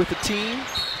with the team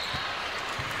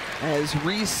as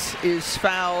Reese is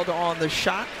fouled on the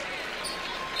shot.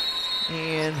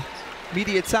 And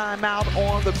media timeout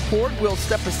on the court. We'll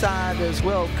step aside as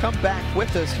well. Come back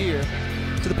with us here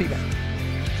to the PBAC.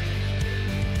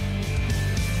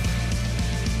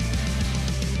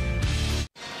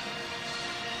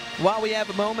 While we have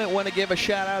a moment, I want to give a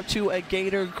shout out to a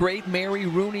Gator great, Mary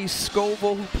Rooney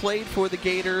Scoville, who played for the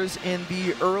Gators in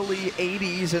the early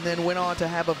 80s and then went on to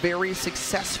have a very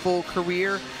successful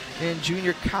career in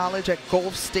junior college at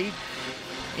Gulf State.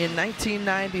 In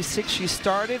 1996 she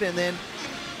started, and then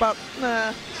about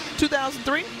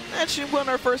 2003 she won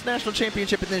her first national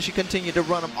championship, and then she continued to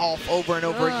run them off over and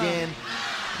over again,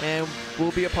 and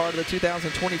will be a part of the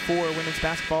 2024 Women's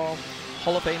Basketball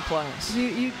Hall of Fame class.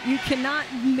 You cannot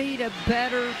meet a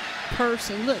better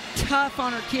person. Look, tough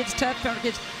on her kids,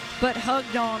 but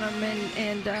hugged on them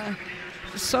and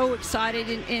so excited.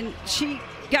 And she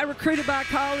got recruited by a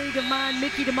colleague of mine,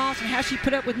 Mickey DeMoss, and how she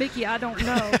put up with Mickey, I don't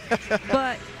know.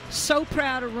 But so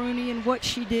proud of Rooney and what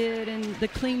she did, and the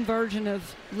clean version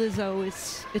of Lizzo.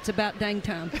 It's about dang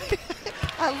time.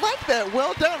 I like that.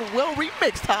 Well done. Well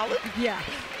remixed, Holland. Yeah.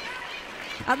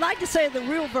 I'd like to say the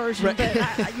real version, Right.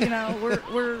 but you know,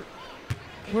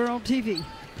 we're on TV.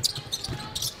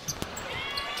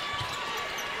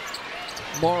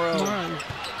 Morrow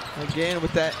again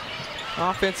with that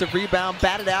offensive rebound,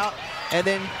 batted out, and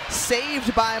then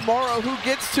saved by Morrow, who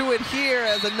gets to it here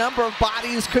as a number of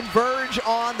bodies converge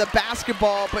on the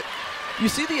basketball. But you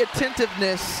see the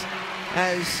attentiveness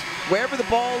as wherever the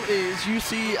ball is, you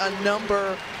see a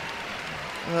number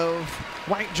of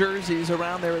white jerseys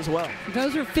around there as well.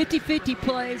 Those are 50-50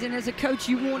 plays, and as a coach,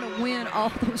 you want to win all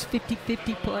those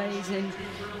 50-50 plays, and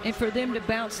for them to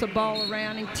bounce the ball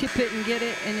around and tip it and get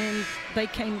it, and then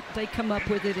they come up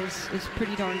with it is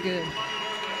pretty darn good.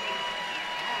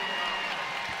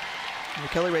 And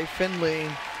Kelly Ray Finley,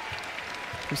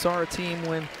 we saw our team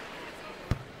win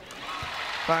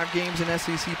 5 games in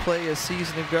SEC play a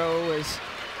season ago, has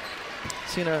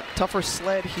seen a tougher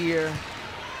sled here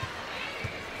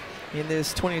in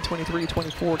this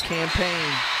 2023-24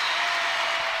 campaign.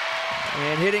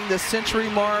 And hitting the century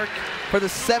mark for the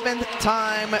 7th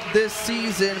time this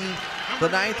season, the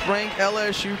 9th-ranked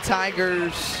LSU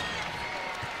Tigers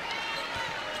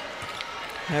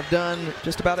have done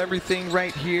just about everything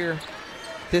right here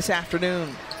this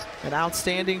afternoon. An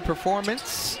outstanding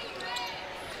performance.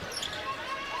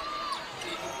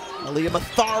 Aaliyah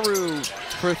Matharu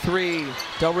for 3.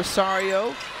 Del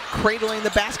Rosario cradling the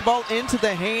basketball into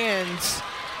the hands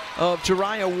of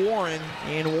Jariah Warren,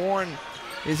 and Warren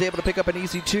is able to pick up an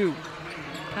easy 2.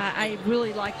 I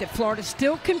really like that Florida's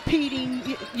still competing.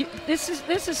 This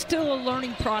is still a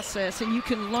learning process, and you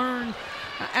can learn.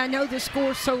 I know the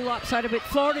score's so lopsided, but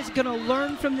Florida's going to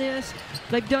learn from this.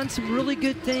 They've done some really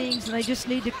good things, and they just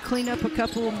need to clean up a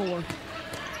couple more.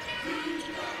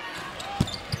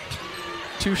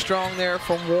 Too strong there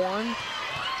from Warren.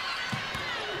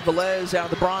 Velez out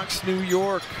of the Bronx, New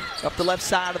York, up the left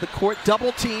side of the court,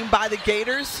 double teamed by the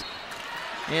Gators.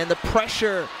 And the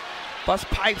pressure, bust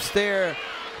pipes there,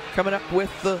 coming up with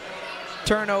the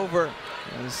turnover.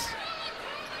 As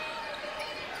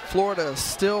Florida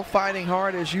still fighting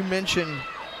hard, as you mentioned.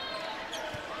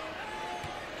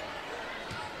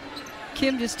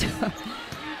 Kim just,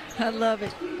 I love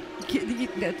it.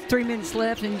 3 minutes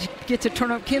left and gets a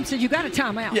turnover. Kim said, "You got a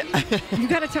timeout." Yeah. You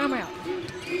got a timeout.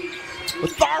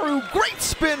 Matharu, great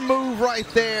spin move right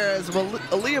there as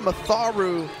Aaliyah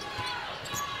Matharu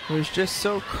was just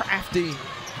so crafty.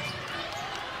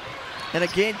 And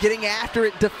again, getting after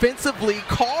it defensively,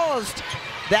 caused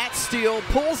that steal,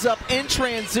 pulls up in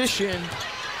transition,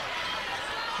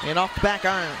 and off the back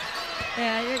iron.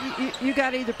 Yeah, you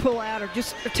got to either pull out or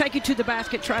just take it to the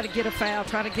basket, try to get a foul,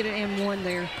 try to get an M1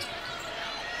 there.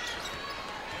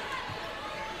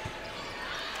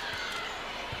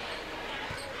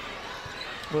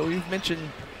 Well, we've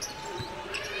mentioned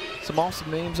some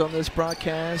awesome names on this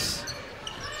broadcast.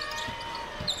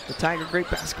 The Tiger great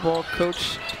basketball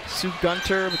coach, Sue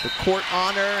Gunter, with the court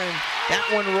honor, and that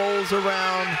one rolls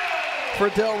around for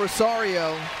Del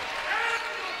Rosario.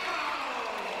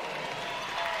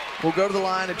 We'll go to the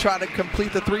line and try to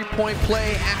complete the 3-point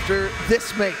play after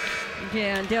this make.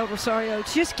 Yeah, and Del Rosario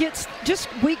just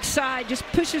weak side, just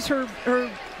pushes her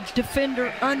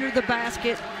defender under the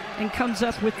basket and comes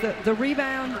up with the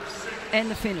rebound and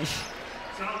the finish.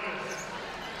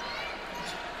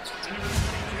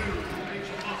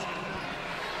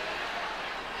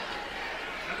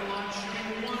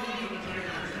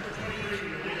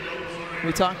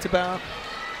 We talked about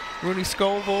Rooney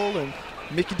Scoville and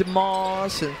Mickey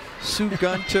DeMoss and Sue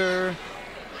Gunter.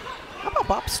 How about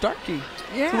Bob Starkey,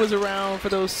 Yeah. who was around for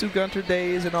those Sue Gunter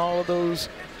days and all of those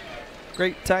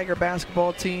great Tiger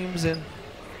basketball teams? And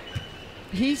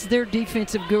he's their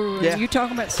defensive guru. Yeah. And you're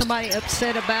talking about somebody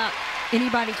upset about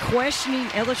anybody questioning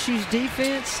LSU's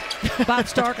defense. Bob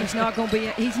Starkey's not going to be.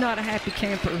 He's not a happy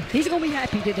camper. He's going to be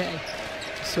happy today.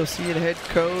 associate head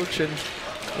coach and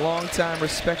longtime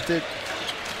respected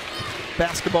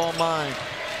basketball mind.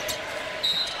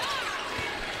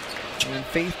 And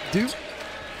Faith Duke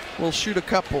will shoot a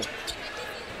couple.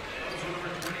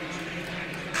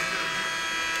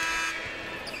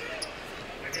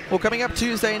 Well, coming up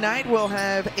Tuesday night, we'll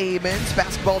have a men's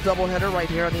basketball doubleheader right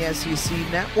here on the SEC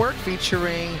Network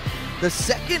featuring the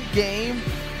second game.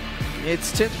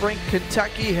 It's 10th ranked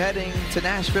Kentucky heading to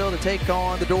Nashville to take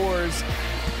on the Doors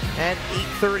at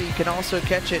 8:30. You can also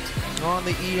catch it on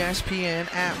the ESPN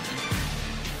app.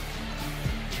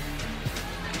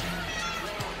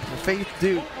 Faith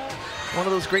Duke, one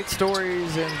of those great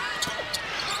stories in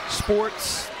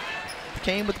sports.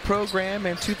 Came with the program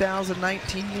in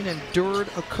 2019, endured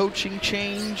a coaching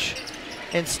change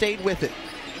and stayed with it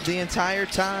the entire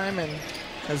time, and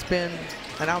has been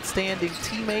an outstanding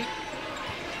teammate,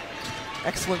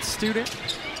 excellent student.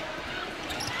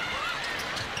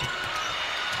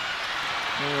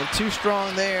 And too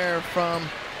strong there from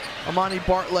Amani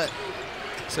Bartlett.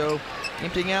 So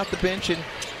emptying out the bench and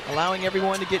allowing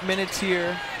everyone to get minutes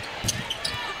here.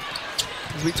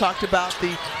 As we talked about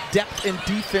the depth in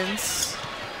defense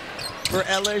for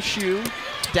LSU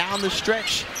down the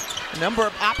stretch. A number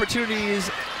of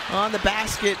opportunities on the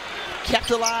basket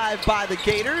kept alive by the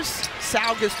Gators.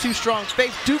 Sal gets too strong.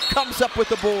 Faith Duke comes up with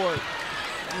the board.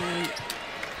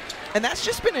 And that's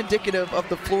just been indicative of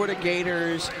the Florida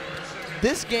Gators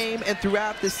this game and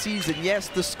throughout this season. Yes,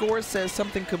 the score says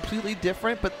something completely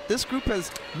different, but this group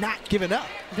has not given up.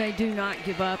 They do not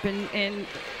give up, and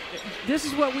this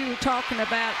is what we were talking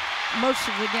about most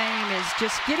of the game, is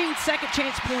just getting second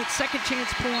chance points,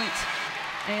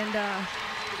 and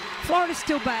Florida's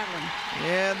still battling.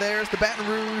 And there's the Baton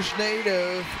Rouge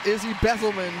native, Izzy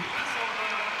Besselman.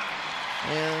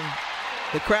 And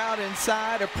the crowd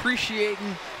inside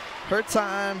appreciating her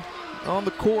time on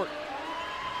the court.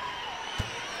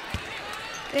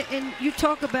 And you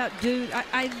talk about Duke.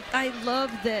 I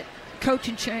love that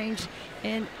coaching change,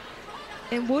 and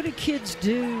what do kids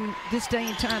do this day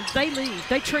and time? They leave,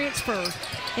 they transfer,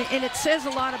 and it says a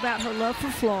lot about her love for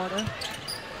Florida,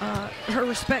 her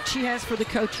respect she has for the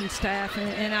coaching staff,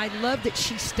 and I love that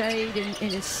she stayed and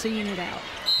is seeing it out.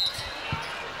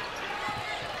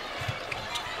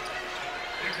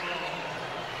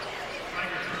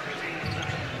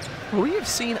 We have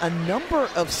seen a number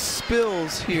of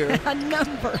spills here. A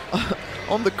number.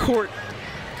 On the court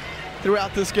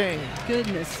throughout this game.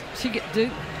 Goodness.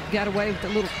 Duke got away with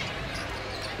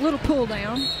a little pull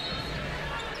down.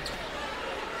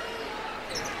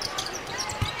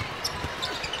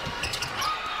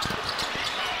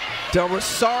 Del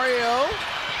Rosario.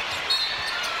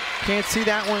 Can't see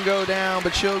that one go down,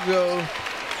 but she'll go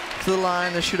to the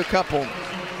line to shoot a couple.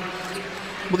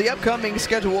 Well, the upcoming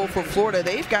schedule for Florida,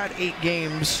 they've got 8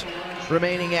 games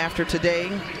remaining after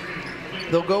today.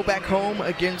 They'll go back home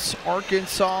against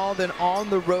Arkansas, then on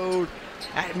the road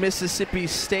at Mississippi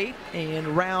State, and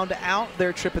round out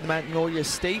their trip in the Magnolia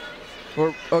State,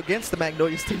 or against the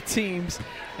Magnolia State teams,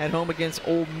 at home against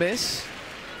Ole Miss,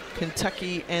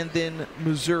 Kentucky, and then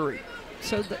Missouri.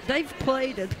 So they've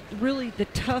played really the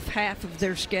tough half of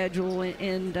their schedule,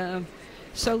 and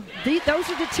so those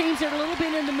are the teams that are a little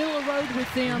bit in the middle of the road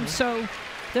with them. So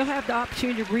they'll have the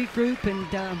opportunity to regroup and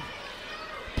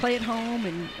play at home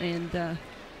and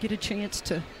get a chance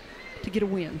to get a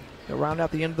win. They'll round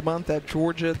out the end of the month at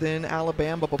Georgia, then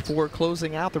Alabama, before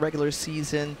closing out the regular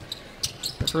season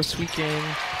the first weekend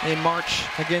in March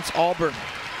against Auburn.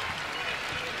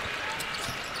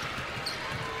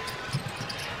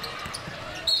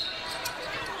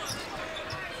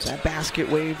 That basket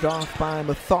waved off by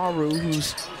Matharu,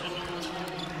 who's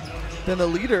been the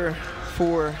leader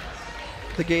for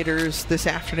the Gators this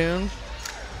afternoon.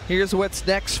 Here's what's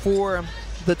next for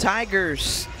the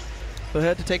Tigers. They'll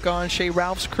head to take on Shea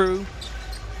Ralph's crew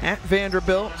at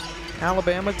Vanderbilt,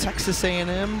 Alabama, Texas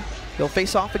A&M. They'll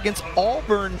face off against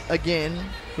Auburn again,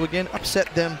 who again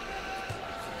upset them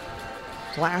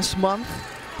last month.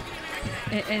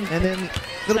 And then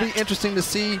it'll be interesting to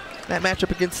see that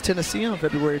matchup against Tennessee on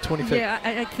February 25th. Yeah,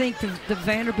 I think the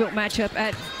Vanderbilt matchup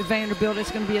at Vanderbilt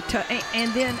is going to be a tough,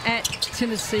 and then at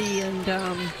Tennessee, and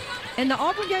the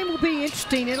Auburn game will be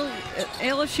interesting.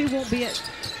 LSU won't be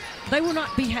they will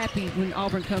not be happy when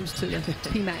Auburn comes to the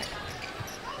PMAC.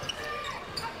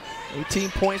 18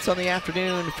 points on the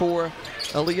afternoon for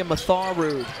Aaliyah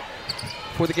Matharu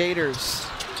for the Gators.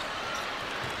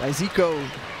 Daiziko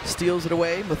steals it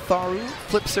away. Matharu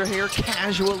flips her hair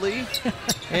casually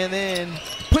and then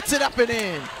puts it up and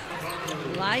in.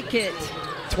 Like it.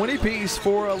 20-piece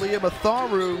for Aaliyah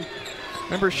Matharu.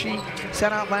 Remember, she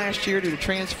sat out last year due to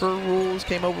transfer rules,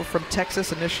 came over from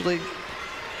Texas initially.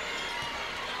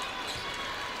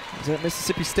 Was that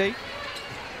Mississippi State?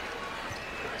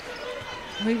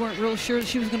 We weren't real sure that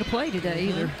she was going to play today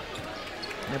either.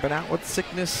 Yeah, been out with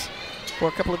sickness for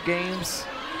a couple of games.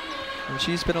 And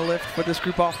she's been a lift for this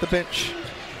group off the bench.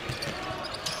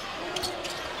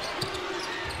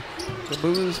 The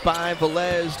moves by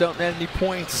Velez don't net any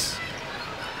points.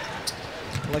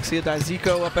 Alexia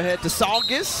Daiziko up ahead to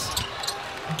Salgas.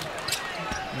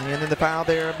 And then the foul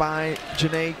there by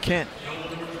Janae Kent.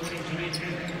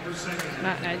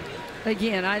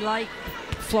 Again, I like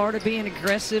Florida being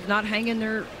aggressive, not hanging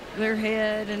their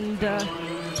head, and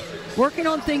working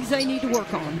on things they need to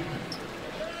work on.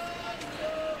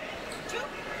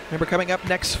 Remember, coming up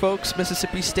next, folks,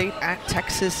 Mississippi State at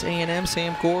Texas A&M.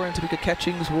 Sam Gore and Tamika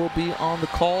Catchings will be on the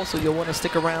call, so you'll want to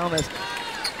stick around as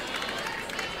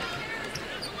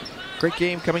Great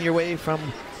game coming your way from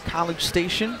College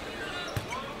Station.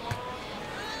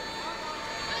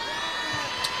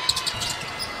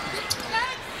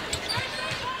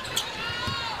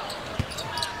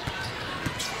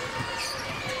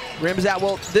 Rims out.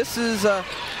 Well, this is a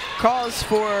cause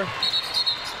for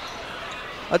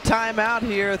a timeout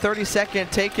here.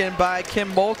 30-second taken by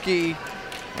Kim Mulkey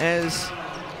as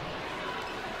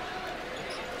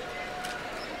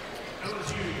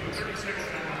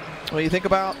well, you think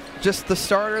about just the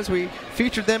starters. We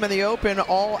featured them in the open,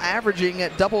 all averaging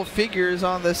at double figures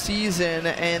on the season,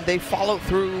 and they followed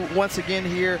through once again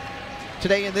here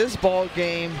today in this ball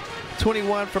game.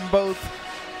 21 from both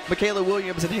Michaela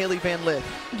Williams and Haley Van Lith.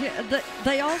 Yeah,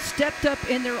 they all stepped up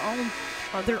in their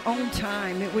own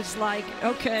time. It was like,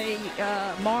 okay,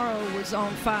 Morrow was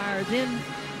on fire,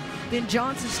 then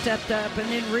Johnson stepped up, and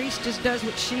then Reese just does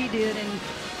what she did,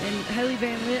 and Haley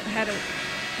Van Lith had a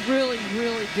really,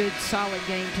 really good, solid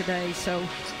game today. So.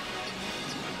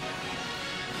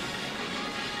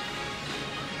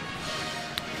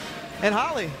 And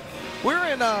Holly, we're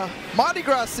in Mardi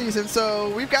Gras season, so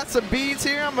we've got some beads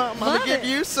here. I'm gonna give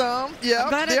you some. Yeah. I'm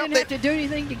glad I didn't have to do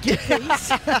anything to get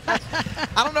these.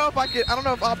 I don't know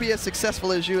if I'll be as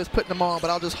successful as you as putting them on,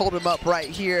 but I'll just hold them up right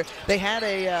here. They had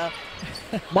a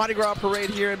Mardi Gras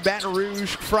parade here in Baton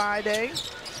Rouge Friday.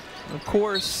 Of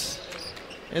course,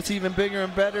 it's even bigger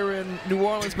and better in New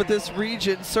Orleans, but this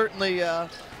region certainly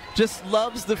just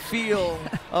loves the feel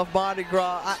of Mardi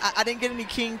Gras. I didn't get any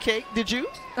king cake. Did you?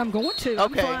 I'm going to.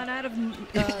 Okay. I'm flying out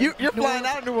of You're flying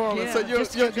out of New Orleans, yeah,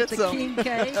 so you'll get the some. king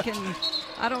cake, and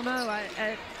I don't know.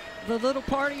 The little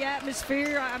party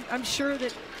atmosphere, I'm sure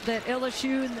that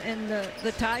LSU and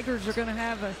the Tigers are going to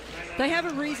have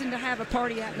a reason to have a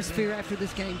party atmosphere after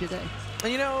this game today.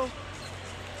 And you know,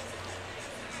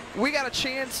 we got a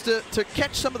chance to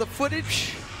catch some of the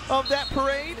footage of that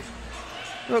parade.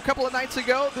 A couple of nights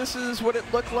ago, this is what it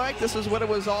looked like. This is what it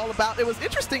was all about. It was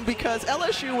interesting because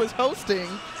LSU was hosting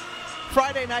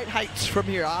Friday Night Heights from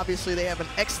here. Obviously, they have an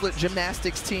excellent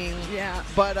gymnastics team. Yeah.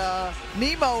 But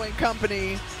Nemo and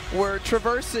company were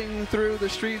traversing through the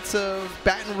streets of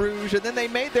Baton Rouge, and then they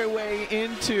made their way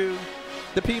into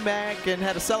the PMAC and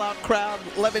had a sellout crowd,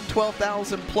 11,000,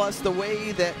 12,000 plus. The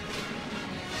way that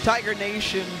Tiger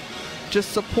Nation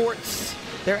just supports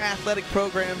their athletic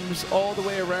programs all the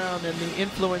way around, and the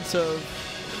influence of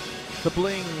the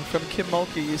bling from Kim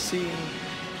Mulkey, you see,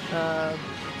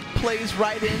 plays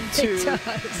right into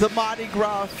the Mardi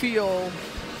Gras feel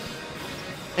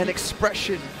and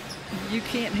expression. You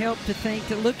can't help to think,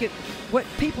 to look at what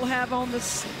people have on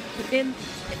in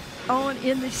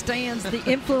the stands, the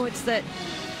influence that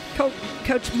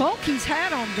Coach Mulkey's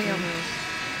had on them. Mm-hmm.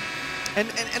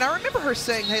 And I remember her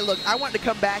saying, hey, look, I wanted to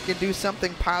come back and do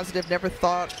something positive. Never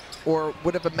thought or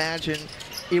would have imagined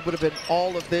it would have been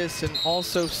all of this and all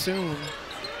so soon.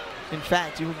 In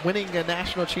fact, you winning a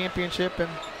national championship in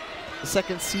the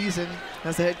second season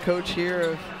as the head coach here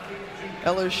of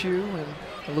LSU, and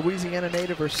a Louisiana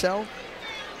native herself.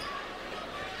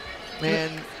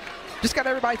 And just got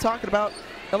everybody talking about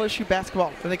LSU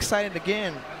basketball and excited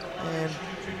again. And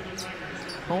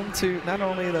home to not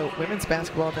only the women's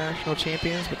basketball national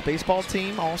champions, but the baseball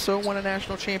team also won a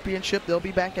national championship. They'll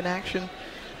be back in action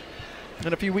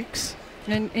in a few weeks.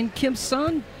 And Kim's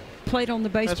son played on the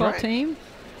baseball team,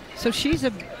 so she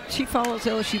follows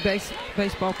LSU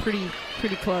baseball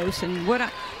pretty close. And what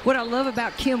I love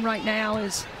about Kim right now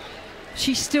is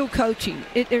she's still coaching.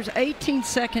 There's 18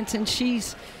 seconds, and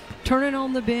she's turning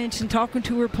on the bench and talking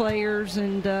to her players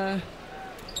and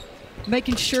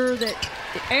making sure that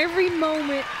every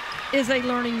moment is a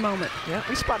learning moment. Yeah,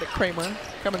 we spotted Kramer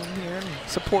coming in here and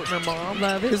supporting her mom.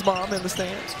 Love it. His mom in the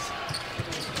stands.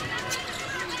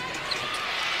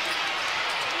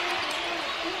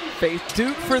 Faith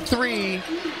Duke for three,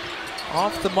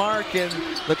 off the mark in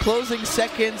the closing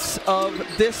seconds of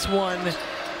this one.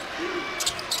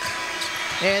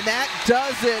 And that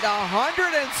does it.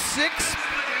 106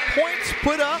 points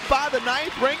put up by the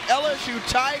 9th-ranked LSU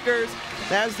Tigers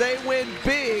as they win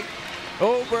big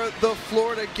over the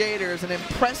Florida Gators. An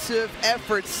impressive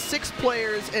effort. 6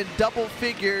 players in double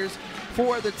figures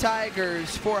for the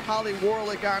Tigers. For Holly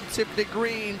Warlick, I'm Tiffany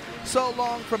Green. So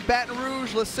long from Baton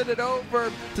Rouge. Let's send it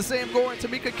over to Sam Gore and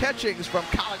Tamika Catchings from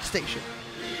College Station.